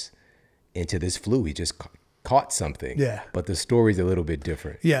this flu. He just caught something. Yeah. But the story's a little bit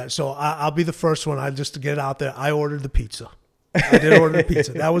different. Yeah. So I'll be the first one. Just to get out there, I ordered the pizza. I did order the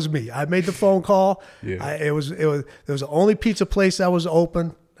pizza. That was me. I made the phone call. Yeah. It was the only pizza place that was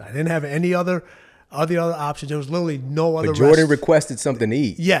open. I didn't have any other options. There was literally no other. But Jordan requested something to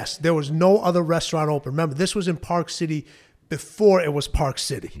eat. Yes. There was no other restaurant open. Remember, this was in Park City before it was Park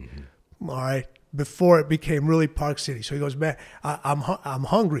City. Mm-hmm. All right. Before it became really Park City. So he goes, man, I'm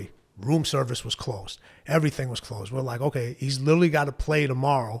hungry. Room service was closed. Everything was closed. We're like, okay, he's literally got to play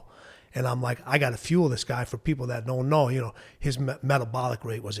tomorrow. And I'm like, I got to fuel this guy. For people that don't know, you know, his metabolic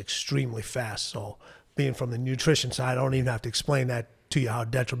rate was extremely fast. So being from the nutrition side, I don't even have to explain that to you, how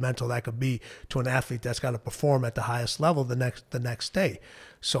detrimental that could be to an athlete that's got to perform at the highest level the next day.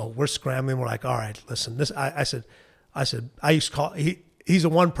 So we're scrambling. We're like, all right, listen, I said, I used to call, he's the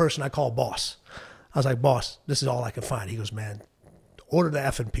one person I call boss. I was like, boss, this is all I can find. He goes, man, order the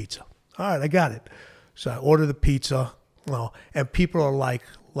effing pizza. All right, I got it. So I order the pizza, you know, and people are like,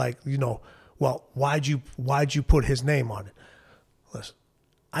 you know, well, why'd you put his name on it? Listen,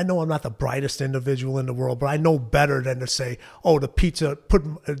 I know I'm not the brightest individual in the world, but I know better than to say, oh, the pizza,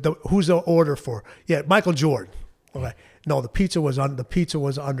 who's the order for? Yeah, Michael Jordan. Okay. No, the pizza was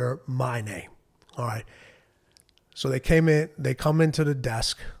under my name. All right. So they come into the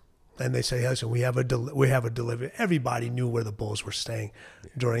desk. And they say, listen, we have a delivery. Everybody knew where the Bulls were staying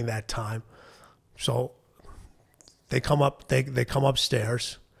during that time. So they come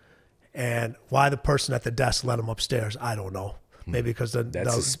upstairs. And why the person at the desk let them upstairs, I don't know. Maybe because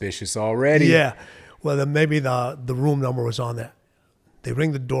that's suspicious already. Yeah. Well, then maybe the room number was on there. They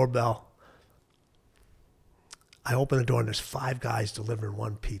ring the doorbell. I open the door and there's 5 guys delivering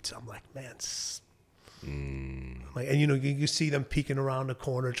one pizza. I'm like, man, like, and you know, you see them peeking around the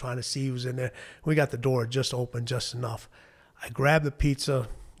corner trying to see who's in there. We got the door just open just enough. I grab the pizza,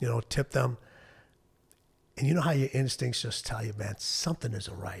 you know, tip them. And you know how your instincts just tell you, man, something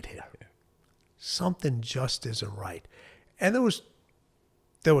isn't right here. Yeah. Something just isn't right. And there was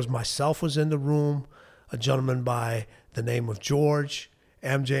there was myself was in the room, a gentleman by the name of George,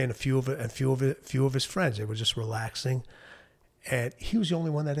 MJ, and a few of his friends. They were just relaxing, and he was the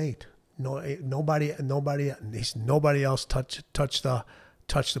only one that ate. Nobody else touched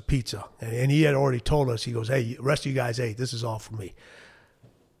the pizza, and he had already told us. He goes, "Hey, the rest of you guys ate. This is all for me."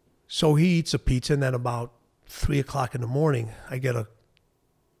 So he eats a pizza, and then about 3:00 in the morning, I get a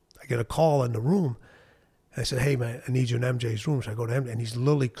call in the room. And I said, "Hey man, I need you in MJ's room." So I go to MJ, and he's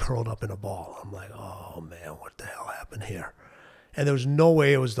literally curled up in a ball. I'm like, "Oh man, what the hell happened here?" And there was no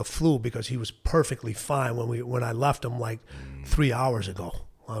way it was the flu, because he was perfectly fine when I left him like 3 hours ago.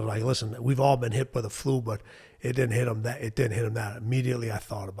 I was like, "Listen, we've all been hit by the flu, but it didn't hit him that. It didn't hit him that." Immediately, I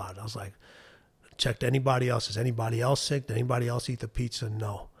thought about it. I was like, "Checked anybody else? Is anybody else sick? Did anybody else eat the pizza?"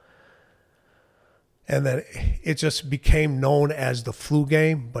 No. And then it just became known as the flu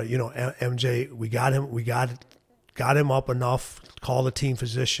game. But MJ, we got him up enough. Called the team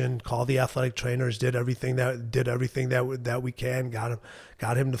physician, called the athletic trainers, did everything that we can.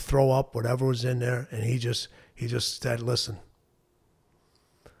 Got him to throw up whatever was in there, and he just said, "Listen,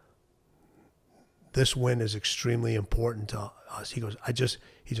 this win is extremely important to us." He goes,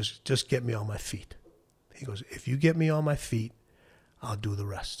 just get me on my feet." He goes, "If you get me on my feet, I'll do the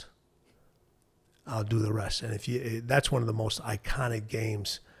rest. I'll do the rest." And that's one of the most iconic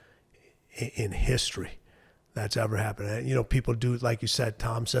games in history that's ever happened. And, people do, like you said,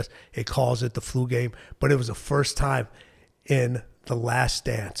 Tom says, it calls it the flu game, but it was the first time in The Last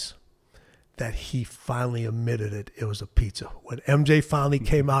Dance that he finally admitted it was a pizza. When MJ finally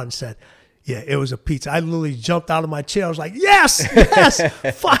came out and said, "Yeah, it was a pizza," I literally jumped out of my chair. I was like, yes,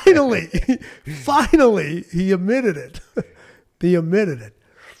 finally, finally, he admitted it. He admitted it.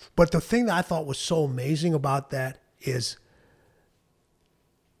 But the thing that I thought was so amazing about that is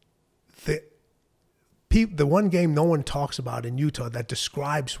the one game no one talks about in Utah that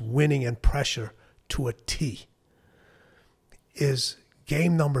describes winning and pressure to a T is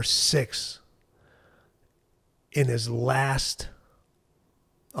game number 6 in his last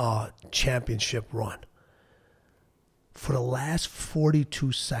championship run. For the last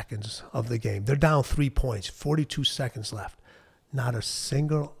 42 seconds of the game, they're down 3 points, 42 seconds left. Not a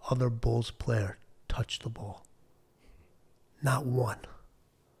single other Bulls player touched the ball. Not one.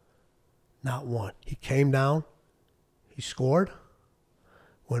 Not one. He came down, he scored,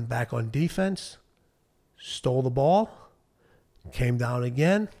 went back on defense, stole the ball, came down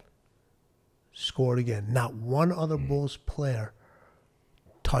again, scored again. Not one other Bulls player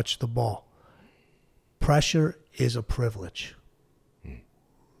touched the ball. Pressure is a privilege.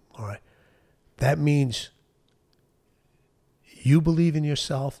 All right. That means you believe in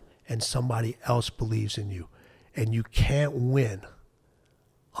yourself and somebody else believes in you. And you can't win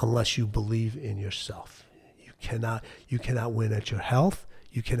unless you believe in yourself. You cannot win at your health.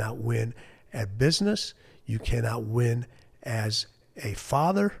 You cannot win at business. You cannot win as a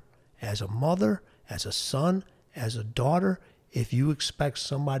father, as a mother, as a son, as a daughter, if you expect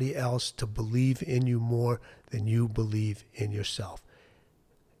somebody else to believe in you more than you believe in yourself.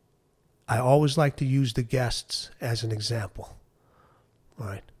 I always like to use the guests as an example. All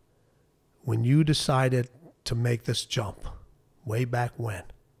right. When you decided to make this jump, way back when,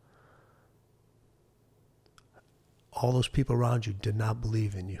 all those people around you did not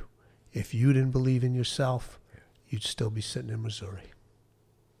believe in you. If you didn't believe in yourself, you'd still be sitting in Missouri.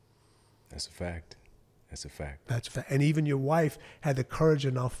 That's a fact. That's a fact. That's a fact. And even your wife had the courage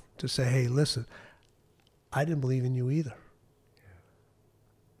enough to say, "Hey, listen, I didn't believe in you either.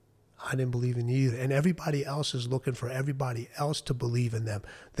 I didn't believe in you either." And everybody else is looking for everybody else to believe in them.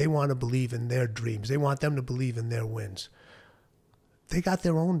 They want to believe in their dreams. They want them to believe in their wins. They got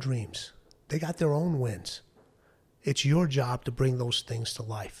their own dreams. They got their own wins. It's your job to bring those things to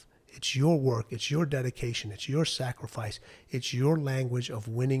life. It's your work. It's your dedication. It's your sacrifice. It's your language of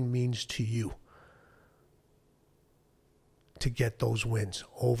winning means to you to get those wins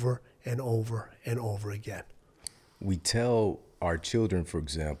over and over and over again. We tell our children, for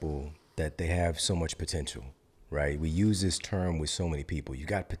example, that they have so much potential, right? We use this term with so many people. You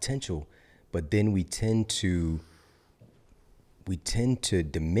got potential, but then we tend to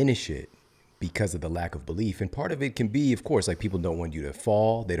diminish it because of the lack of belief. And part of it can be, of course, like people don't want you to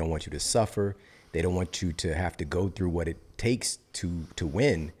fall. They don't want you to suffer. They don't want you to have to go through what it takes to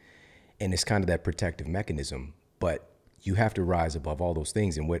win. And it's kind of that protective mechanism. But you have to rise above all those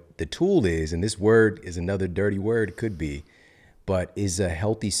things. And what the tool is, and this word is another dirty word, it could be, but is a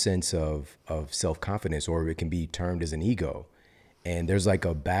healthy sense of self-confidence, or it can be termed as an ego. And there's like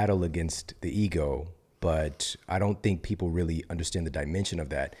a battle against the ego, but I don't think people really understand the dimension of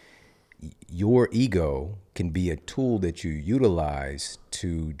that. Your ego can be a tool that you utilize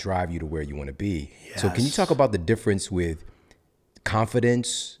to drive you to where you want to be. So can you Yes. talk about the difference with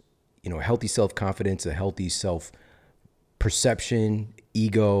confidence, healthy self-confidence, a healthy self-perception,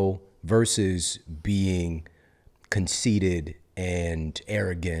 ego, versus being conceited and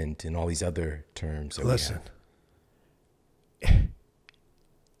arrogant and all these other terms that Listen, we have?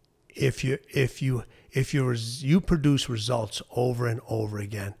 if you produce results over and over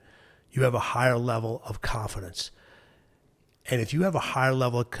again, you have a higher level of confidence. And if you have a higher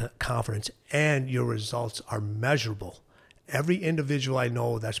level of confidence and your results are measurable, every individual I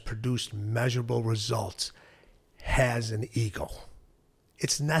know that's produced measurable results has an ego.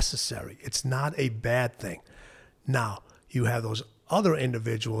 It's necessary. It's not a bad thing. Now, you have those other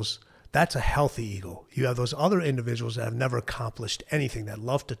individuals, that's a healthy ego. You have those other individuals that have never accomplished anything, that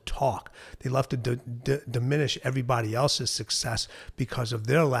love to talk. They love to diminish everybody else's success because of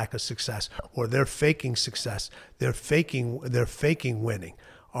their lack of success, or they're faking success. They're faking winning.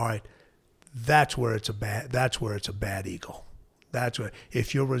 All right. That's where it's a bad ego. That's where,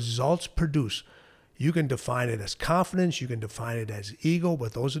 if your results produce, you can define it as confidence, you can define it as ego,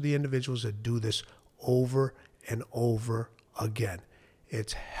 but those are the individuals that do this over and over again.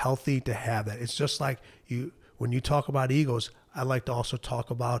 It's healthy to have that. It's just like when you talk about egos, I like to also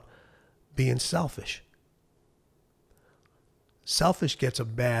talk about being selfish. Selfish gets a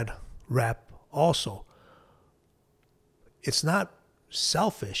bad rap also. It's not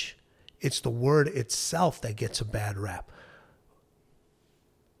selfish. It's the word itself that gets a bad rap.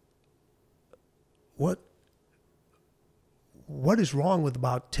 What is wrong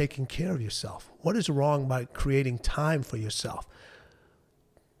about taking care of yourself? What is wrong by creating time for yourself?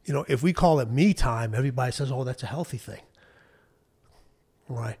 If we call it me time, everybody says, "Oh, that's a healthy thing."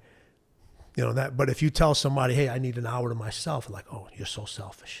 Right? But if you tell somebody, "Hey, I need an hour to myself," like, "Oh, you're so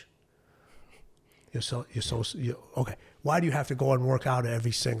selfish. Okay." Why do you have to go and work out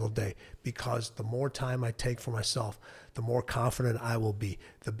every single day? Because the more time I take for myself, the more confident I will be.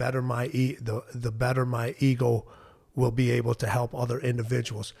 The better my ego will be able to help other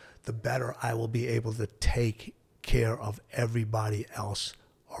individuals. The better I will be able to take care of everybody else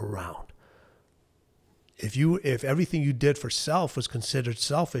around. If everything you did for self was considered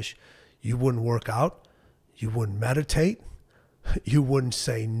selfish, you wouldn't work out, you wouldn't meditate, you wouldn't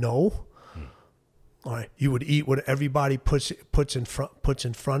say no. All right, you would eat what everybody puts in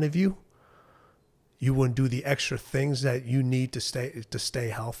front of you. You wouldn't do the extra things that you need to stay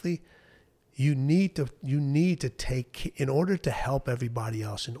healthy. You need to take, in order to help everybody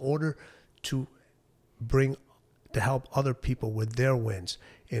else, in order to help other people with their wins,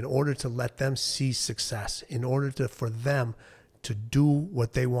 in order to let them see success, in order for them to do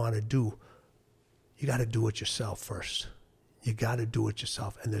what they want to do, you got to do it yourself first. You got to do it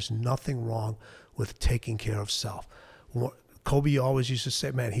yourself. And there's nothing wrong with taking care of self. Kobe always used to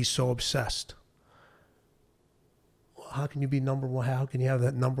say, "Man, he's so obsessed." Well, how can you be number one? How can you have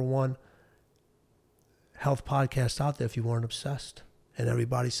that number one health podcast out there if you weren't obsessed? And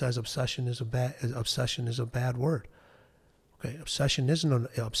everybody says obsession is a bad word. Okay, obsession isn't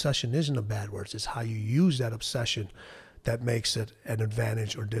a bad word. It's how you use that obsession that makes it an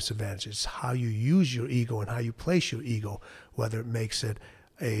advantage or disadvantage. It's how you use your ego and how you place your ego, whether it makes it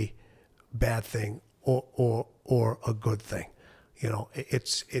a bad thing or a good thing.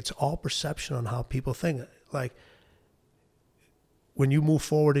 It's all perception on how people think. Like, when you move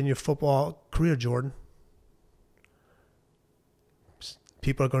forward in your football career, Jordan,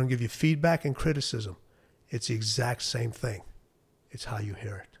 people are going to give you feedback and criticism. It's the exact same thing. It's how you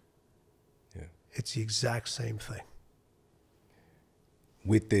hear it. Yeah. It's the exact same thing.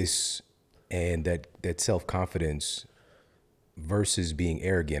 With this and that self-confidence versus being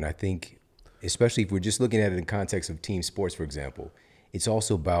arrogant, I think, especially if we're just looking at it in context of team sports, for example, it's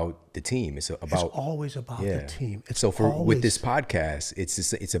also about the team. It's always about the team. With this podcast,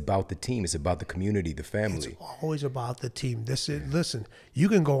 it's about the team. It's about the community, the family. It's always about the team. Listen, you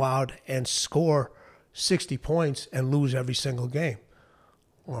can go out and score 60 points and lose every single game.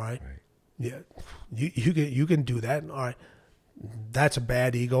 All right? Yeah. You can do that. All right. That's a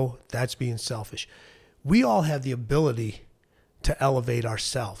bad ego. That's being selfish. We all have the ability to elevate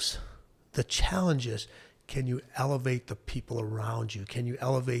ourselves. The challenge is, can you elevate the people around you? Can you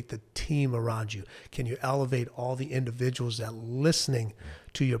elevate the team around you? Can you elevate all the individuals that are listening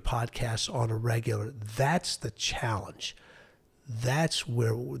to your podcast on a regular? That's the challenge. That's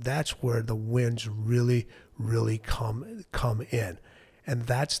where the wins really, really come in. And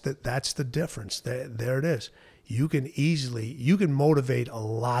that's the difference. There it is. You can motivate a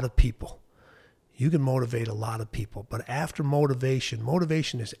lot of people. But after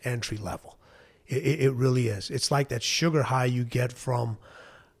motivation is entry level. It really is. It's like that sugar high you get from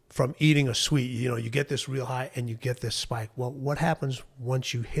eating a sweet. You know, you get this real high and you get this spike. Well, what happens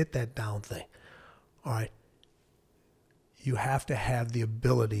once you hit that down thing? All right. You have to have the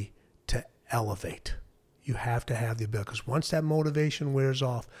ability to elevate. You have to have the ability, because once that motivation wears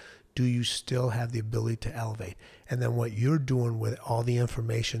off, do you still have the ability to elevate? And then what you're doing with all the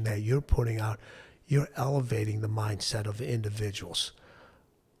information that you're putting out, you're elevating the mindset of individuals.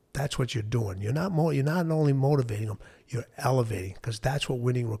 That's what you're doing. You're not only motivating them, you're elevating, because that's what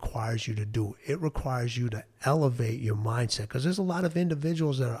winning requires you to do. It requires you to elevate your mindset, because there's a lot of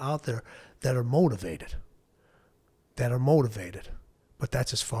individuals that are out there that are motivated. But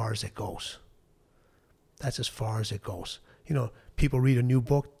that's as far as it goes. That's as far as it goes. You know, people read a new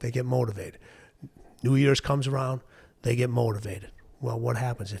book, they get motivated. New Year's comes around, they get motivated. Well, what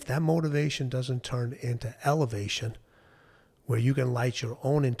happens? If that motivation doesn't turn into elevation, where you can light your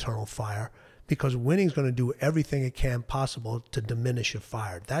own internal fire, because winning's going to do everything it can possible to diminish your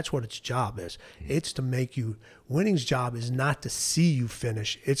fire. That's what its job is. It's to make you, winning's job is not to see you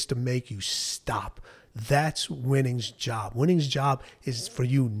finish, it's to make you stop. That's winning's job. Winning's job is for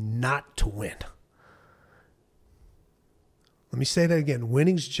you not to win. Let me say that again.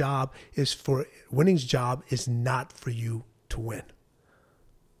 Winning's job is not for you to win.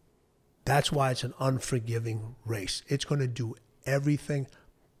 That's why it's an unforgiving race. It's going to do everything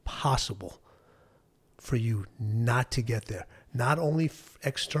possible for you not to get there. Not only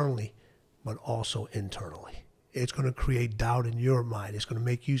externally, but also internally. It's going to create doubt in your mind. It's going to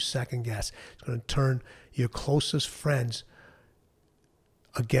make you second guess. It's going to turn your closest friends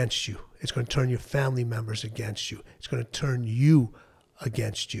against you. It's going to turn your family members against you. It's going to turn you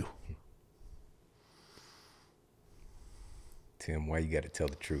against you. Tim, why you got to tell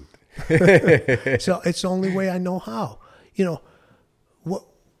the truth? So it's the only way I know how. You know,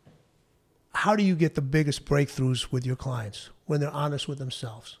 how do you get the biggest breakthroughs with your clients? When they're honest with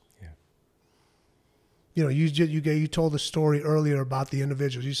themselves. Yeah. You know, you told the story earlier about the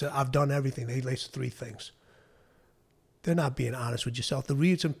individuals. You said, I've done everything. They list 3 things. They're not being honest with yourself. The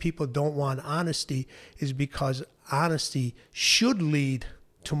reason people don't want honesty is because honesty should lead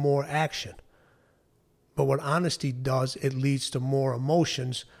to more action. But what honesty does, it leads to more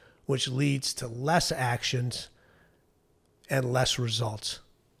emotions, which leads to less actions and less results.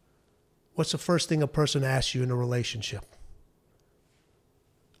 What's the first thing a person asks you in a relationship?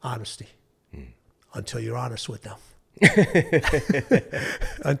 Honesty. Until you're honest with them.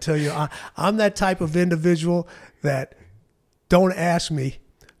 I'm that type of individual that don't ask me,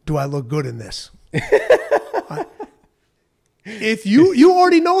 do I look good in this? If you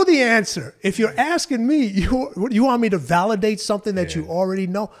already know the answer. If you're asking me, you want me to validate something that you already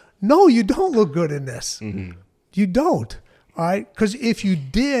know? No, you don't look good in this. Mm-hmm. You don't. All right? Because if you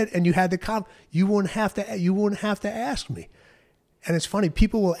did and you had the you wouldn't have to ask me. And it's funny,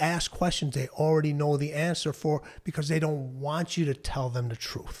 people will ask questions they already know the answer for because they don't want you to tell them the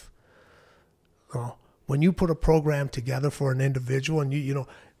truth. When you put a program together for an individual and you know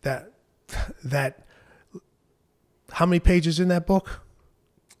that how many pages in that book?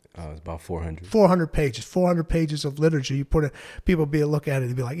 It's about 400. 400 pages. 400 pages of literature. You put it, people be look at it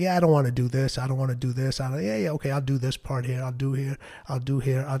and be like, yeah, I don't want to do this. I don't want to do this. Okay, I'll do this part here. I'll do here. I'll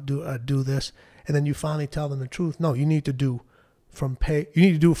do this. And then you finally tell them the truth. No, you need to do from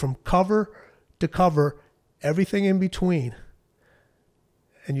cover to cover, everything in between.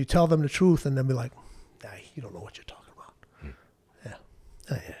 And you tell them the truth and then be like, nah, you don't know what you're talking about. Yeah.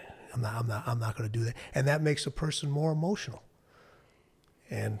 I'm not going to do that. And that makes a person more emotional.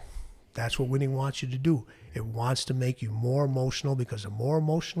 And that's what winning wants you to do. It wants to make you more emotional, because the more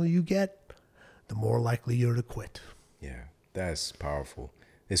emotional you get, the more likely you're to quit. Yeah, that's powerful.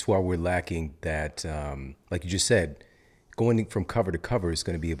 It's why we're lacking that, like you just said, going from cover to cover is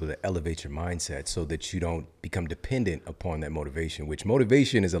going to be able to elevate your mindset so that you don't become dependent upon that motivation, which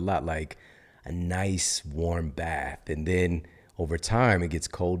motivation is a lot like a nice warm bath. And then over time, it gets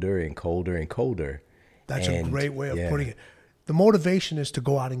colder and colder and colder. That's a great way of putting it. The motivation is to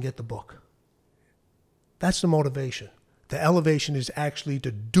go out and get the book. That's the motivation. The elevation is actually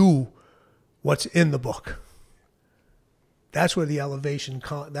to do what's in the book. That's where the elevation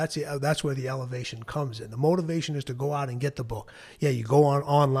that's where the elevation comes in. The motivation is to go out and get the book. Yeah, you go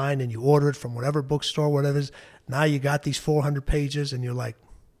online and you order it from whatever bookstore, whatever it is. Now you got these 400 pages and you're like,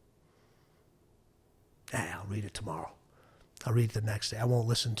 I'll read it tomorrow. I'll read it the next day. I won't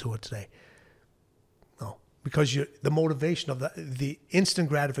listen to it today. No, because the motivation of the instant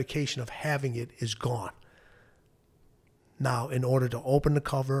gratification of having it is gone. Now, in order to open the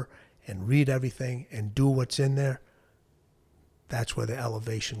cover and read everything and do what's in there, that's where the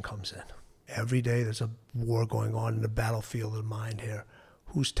elevation comes in. Every day there's a war going on in the battlefield of the mind here.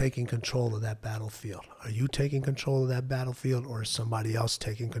 Who's taking control of that battlefield? Are you taking control of that battlefield, or is somebody else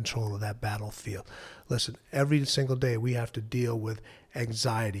taking control of that battlefield? Listen, every single day we have to deal with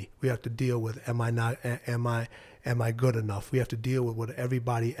anxiety. We have to deal with am I good enough? We have to deal with what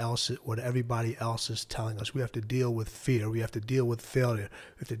everybody else is telling us. We have to deal with fear. We have to deal with failure.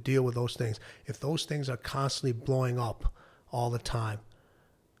 We have to deal with those things. If those things are constantly blowing up all the time,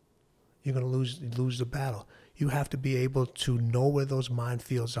 you're going to lose the battle. You have to be able to know where those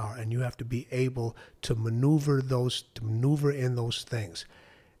minefields are, and you have to be able to maneuver in those things.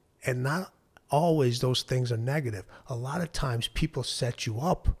 And not always those things are negative. A lot of times people set you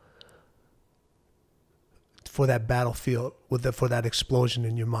up for that battlefield, for that explosion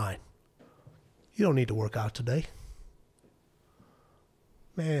in your mind. You don't need to work out today.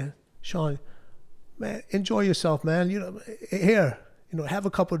 Man, Shawn, man, enjoy yourself, man. Here. Have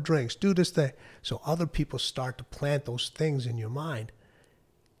a couple of drinks, do this thing. So other people start to plant those things in your mind,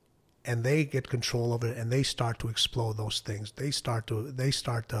 and they get control of it, and they start to explode those things. They start to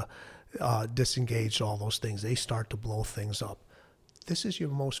disengage all those things. They start to blow things up. This is your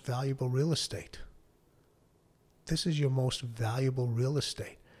most valuable real estate. This is your most valuable real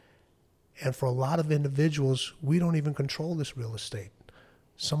estate. And for a lot of individuals, we don't even control this real estate.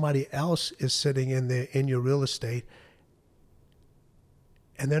 Somebody else is sitting in your real estate,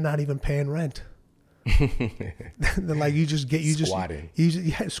 and they're not even paying rent. They're like, squatting.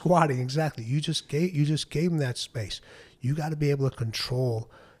 Squatting, exactly. You just gave them that space. You got to be able to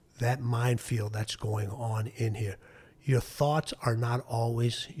control that minefield that's going on in here. Your thoughts are not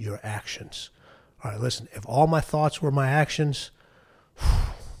always your actions. All right, listen, if all my thoughts were my actions,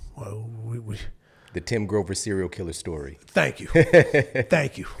 well, the Tim Grover serial killer story. Thank you.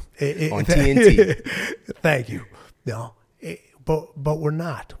 Thank you. On TNT. Thank you. No. But we're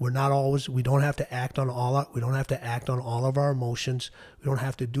not. We're not always. We don't have to act on we don't have to act on all of our emotions. We don't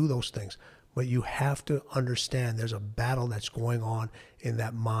have to do those things. But you have to understand there's a battle that's going on in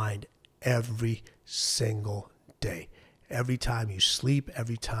that mind every single day. Every time you sleep,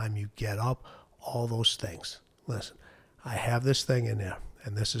 every time you get up, all those things. Listen, I have this thing in there,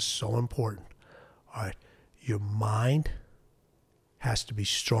 and this is so important. All right, your mind has to be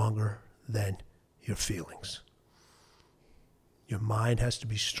stronger than your feelings. Your mind has to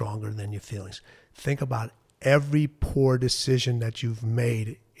be stronger than your feelings. Think about every poor decision that you've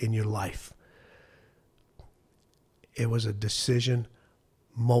made in your life. It was a decision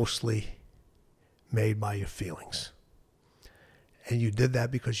mostly made by your feelings. And you did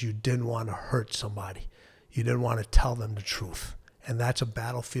that because you didn't want to hurt somebody. You didn't want to tell them the truth. And that's a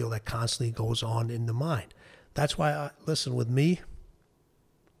battlefield that constantly goes on in the mind. That's why, listen, with me,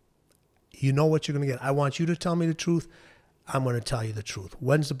 you know what you're going to get. I want you to tell me the truth. I'm going to tell you the truth.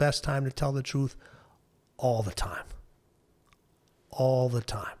 When's the best time to tell the truth? All the time. All the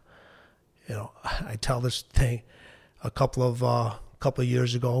time. I tell this thing. A couple of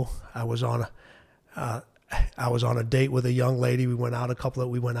years ago, I was on a date with a young lady. We went out a couple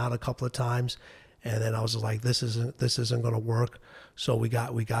of times, and then I was like, this isn't going to work. So we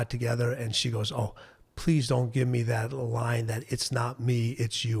got together, and she goes, "Oh, please don't give me that line that it's not me,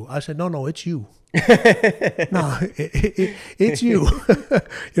 it's you." I said, no, it's you. No, it's you.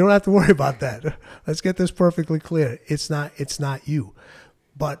 You don't have to worry about that. Let's get this perfectly clear. It's not you.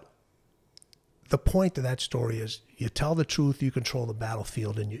 But the point of that story is you tell the truth, you control the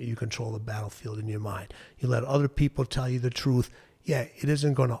battlefield, and you control the battlefield in your mind. You let other people tell you the truth. Yeah, it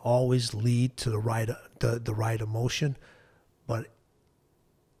isn't going to always lead to the right emotion, but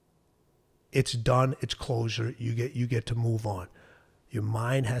it's done, it's closure. You get to move on. Your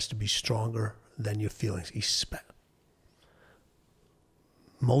mind has to be stronger than your feelings.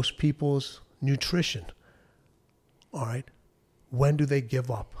 Most people's nutrition, all right, when do they give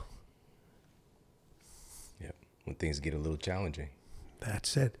up? Yeah, when things get a little challenging.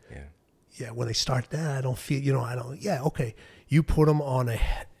 That's it. Yeah, when they start that, I don't feel, okay. You put them on a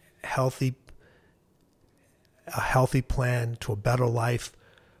healthy plan to a better life,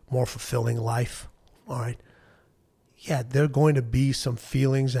 more fulfilling life, all right? Yeah, there are going to be some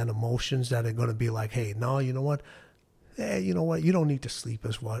feelings and emotions that are going to be like, hey, no, you know what? You don't need to sleep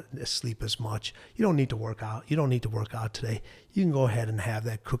as much. You don't need to work out. You don't need to work out today. You can go ahead and have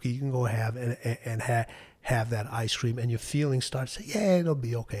that cookie. You can go have and have that ice cream, and your feelings start to say, yeah, it'll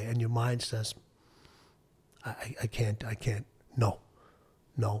be okay. And your mind says, I can't. No.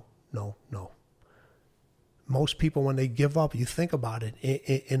 Most people, when they give up, you think about it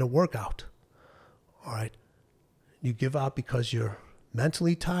in a workout, all right? You give up because you're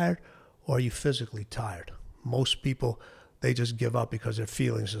mentally tired or you're physically tired. Most people They just give up because their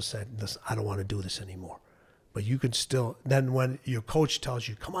feelings just said, "Listen, I don't want to do this anymore." But you can still, then when your coach tells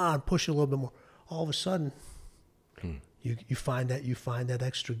you, "Come on, push a little bit more," all of a sudden, you find that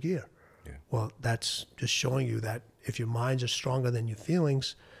extra gear. Yeah. Well, that's just showing you that if your minds are stronger than your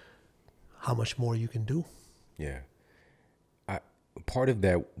feelings, how much more you can do. Yeah. Part of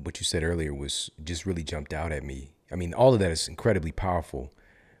that, what you said earlier, was just really jumped out at me. I mean, all of that is incredibly powerful,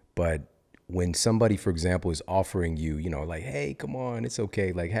 but when somebody, for example, is offering you, you know, like, "Hey, come on, it's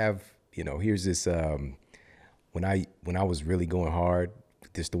okay. Like, have, you know, here's this, when I was really going hard,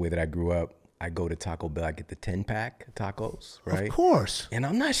 just the way that I grew up, I go to Taco Bell, I get the 10-pack tacos, right? Of course. And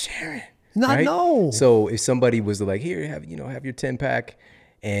I'm not sharing. Not, no. So if somebody was like, "Here, have your 10-pack,"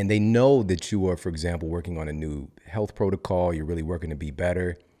 and they know that you are, for example, working on a new health protocol, you're really working to be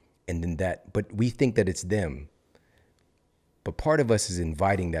better, and then but we think that it's them. But part of us is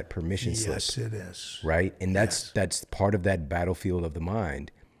inviting that permission slip. Yes, it is. Right? And that's part of that battlefield of the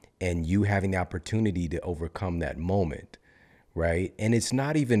mind, and you having the opportunity to overcome that moment, right? And it's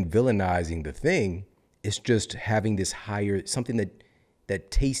not even villainizing the thing. It's just having this higher, something that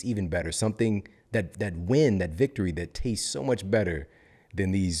tastes even better, something that win, that victory that tastes so much better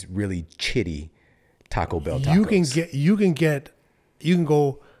than these really chitty Taco Bell tacos. You can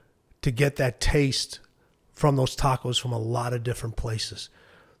go to get that taste from those tacos from a lot of different places.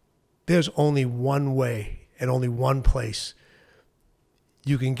 There's only one way and only one place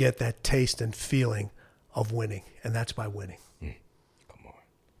you can get that taste and feeling of winning, and that's by winning. Come on.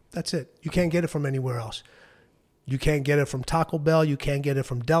 That's it. You can't get it from anywhere else. You can't get it from Taco Bell. You can't get it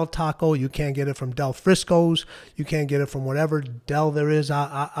from Del Taco. You can't get it from Del Frisco's. You can't get it from whatever Del there is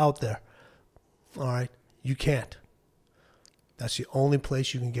out there. All right? You can't. That's the only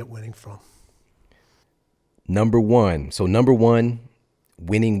place you can get winning from. Number one. So number one,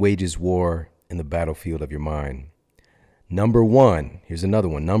 winning wages war in the battlefield of your mind. Number one, here's another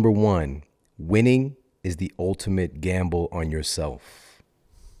one. Number one, winning is the ultimate gamble on yourself.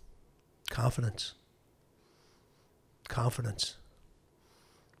 Confidence. Confidence.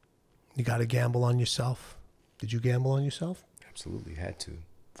 You got to gamble on yourself. Did you gamble on yourself? Absolutely, had to.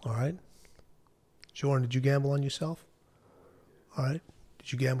 All right. Shawn, did you gamble on yourself? All right.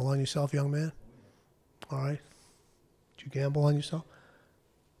 Did you gamble on yourself, young man? All right. Did you gamble on yourself?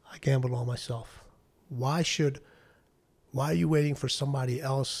 I gambled on myself. Why are you waiting for somebody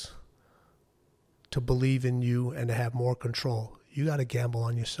else to believe in you and to have more control? You got to gamble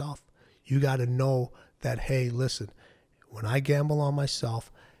on yourself. You got to know that, hey, listen, when I gamble on myself,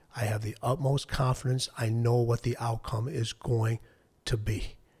 I have the utmost confidence. I know what the outcome is going to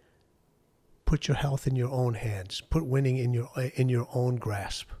be. Put your health in your own hands. Put winning in your own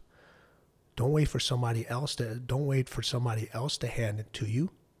grasp. Don't wait for somebody else to hand it to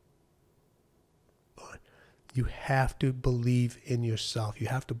you. You have to believe in yourself. You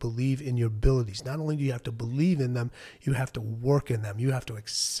have to believe in your abilities. Not only do you have to believe in them, you have to work in them. You have to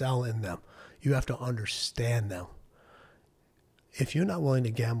excel in them. You have to understand them. If you're not willing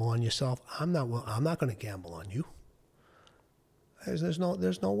to gamble on yourself, I'm not going to gamble on you. There's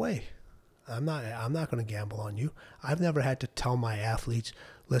no way. I'm not going to gamble on you. I've never had to tell my athletes,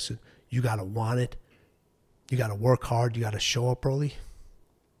 listen, you got to want it. You got to work hard. You got to show up early.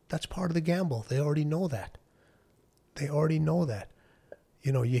 That's part of the gamble. They already know that. They already know that.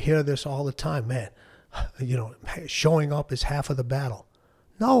 You know, you hear this all the time, man. You know, showing up is half of the battle.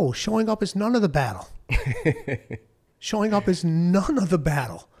 No, showing up is none of the battle. Showing up is none of the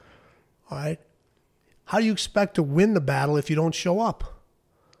battle. All right? How do you expect to win the battle if you don't show up?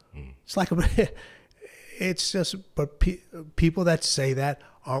 It's like, it's just, but people that say that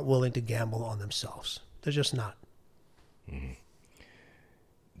aren't willing to gamble on themselves. They're just not.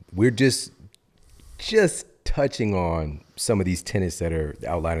 We're just touching on some of these tenets that are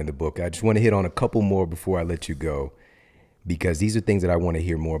outlined in the book. I just want to hit on a couple more before I let you go, because these are things that I want to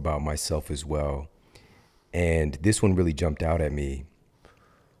hear more about myself as well. And this one really jumped out at me.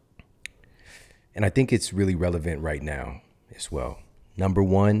 And I think it's really relevant right now as well. Number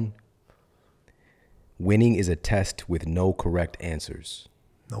one, winning is a test with no correct answers.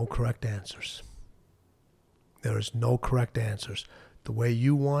 No correct answers. There is no correct answers. The way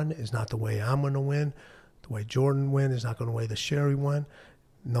you won is not the way I'm going to win. The way Jordan win is not going to the way the Sherry won.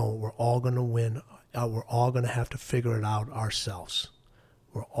 No, we're all going to win. We're all going to have to figure it out ourselves.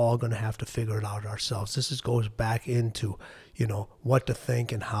 We're all going to have to figure it out ourselves. This goes back into, you know, what to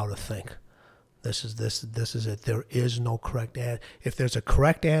think and how to think. This is it. There is no correct answer. If there's a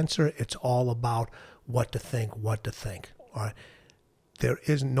correct answer, it's all about what to think. All right.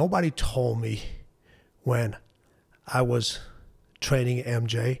 Nobody told me when I was training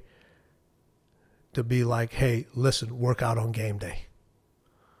MJ to be like, hey, listen, work out on game day.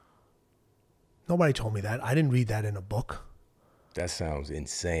 Nobody told me that. I didn't read that in a book. That sounds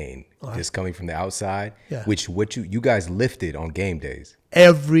insane. Just coming from the outside, Yeah. which what you guys lifted on game days.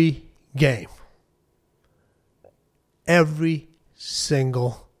 Every game. Every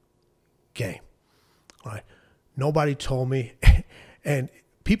single game. All right. Nobody told me, and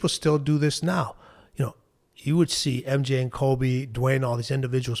people still do this now. You know, you would see MJ and Kobe, Dwayne, all these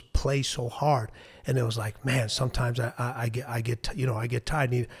individuals play so hard, and it was like, man, sometimes I get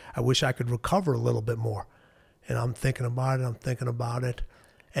tired. I wish I could recover a little bit more. And I'm thinking about it.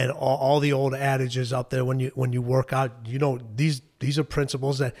 And all the old adages out there when you work out, you know, these are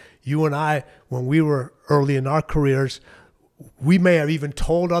principles that you and I, when we were early in our careers, we may have even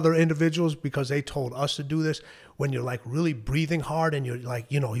told other individuals because they told us to do this. When you're like really breathing hard and you're like,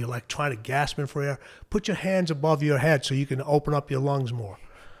 you know, you're like trying to gasping for air, put your hands above your head so you can open up your lungs more.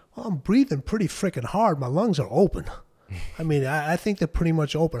 Well, I'm breathing pretty freaking hard. My lungs are open. I mean, I think they're pretty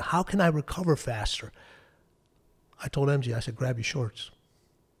much open. How can I recover faster? I told MJ, I said, grab your shorts.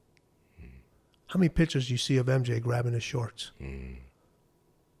 How many pictures do you see of MJ grabbing his shorts?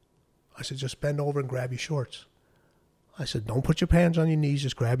 I said, just bend over and grab your shorts. I said, don't put your hands on your knees,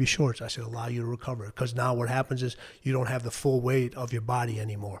 just grab your shorts. I said, allow you to recover. Because now what happens is you don't have the full weight of your body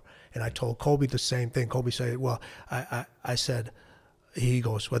anymore. And I told Kobe the same thing. Kobe said, well, I said, he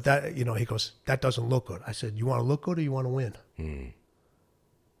goes, well, that, you know, he goes, that doesn't look good. I said, you want to look good or you want to win?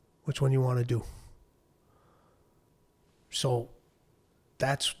 Which one you want to do? So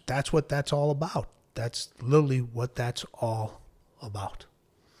that's what that's all about. That's literally what that's all about.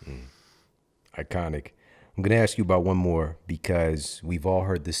 Iconic. I'm going to ask you about one more because we've all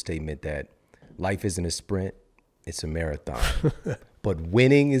heard this statement that life isn't a sprint, it's a marathon. But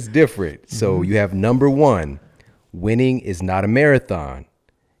winning is different. So you have number one, winning is not a marathon.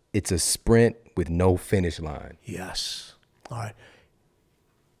 It's a sprint with no finish line. Yes. All right.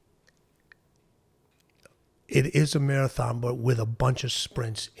 It is a marathon, but with a bunch of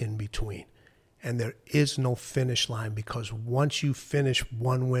sprints in between. And there is no finish line because once you finish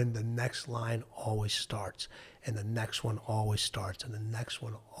one win, the next line always starts. And the next one always starts. And the next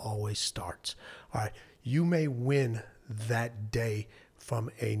one always starts. All right. You may win that day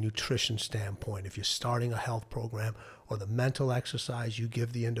from a nutrition standpoint. If you're starting a health program or the mental exercise you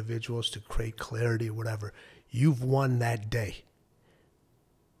give the individuals to create clarity or whatever, you've won that day.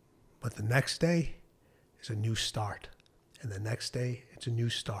 But the next day, it's a new start. And the next day, it's a new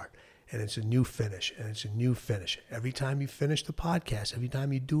start. And it's a new finish. And it's a new finish. Every time you finish the podcast, every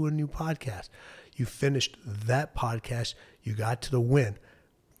time you do a new podcast, you finished that podcast, you got to the win.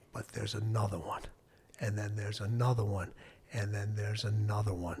 But there's another one. And then there's another one. And then there's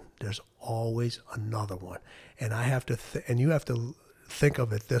another one. There's always another one. And I have to, and you have to think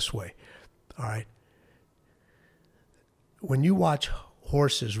of it this way. All right. When you watch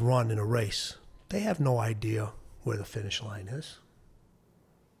horses run in a race, they have no idea where the finish line is.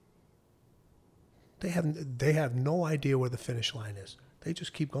 They have no idea where the finish line is. They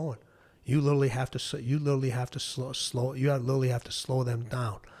just keep going. You literally have to slow them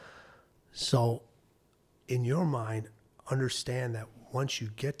down. So, in your mind, understand that once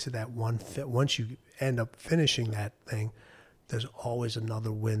you get to that once you end up finishing that thing, there's always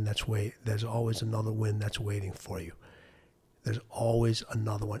another win that's waiting for you. There's always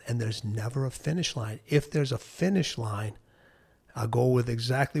another one, and there's never a finish line. If there's a finish line, I'll go with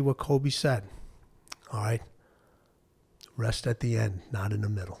exactly what Kobe said. All right? Rest at the end, not in the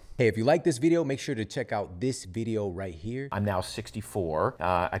middle. Hey, if you like this video, make sure to check out this video right here. I'm now 64.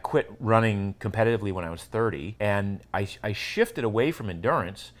 I quit running competitively when I was 30, and I shifted away from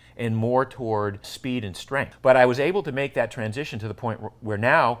endurance and more toward speed and strength. But I was able to make that transition to the point where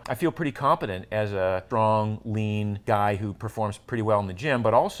now I feel pretty competent as a strong, lean guy who performs pretty well in the gym,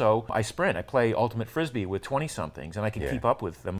 but also I sprint. I play ultimate frisbee with 20-somethings, and I can keep up with them.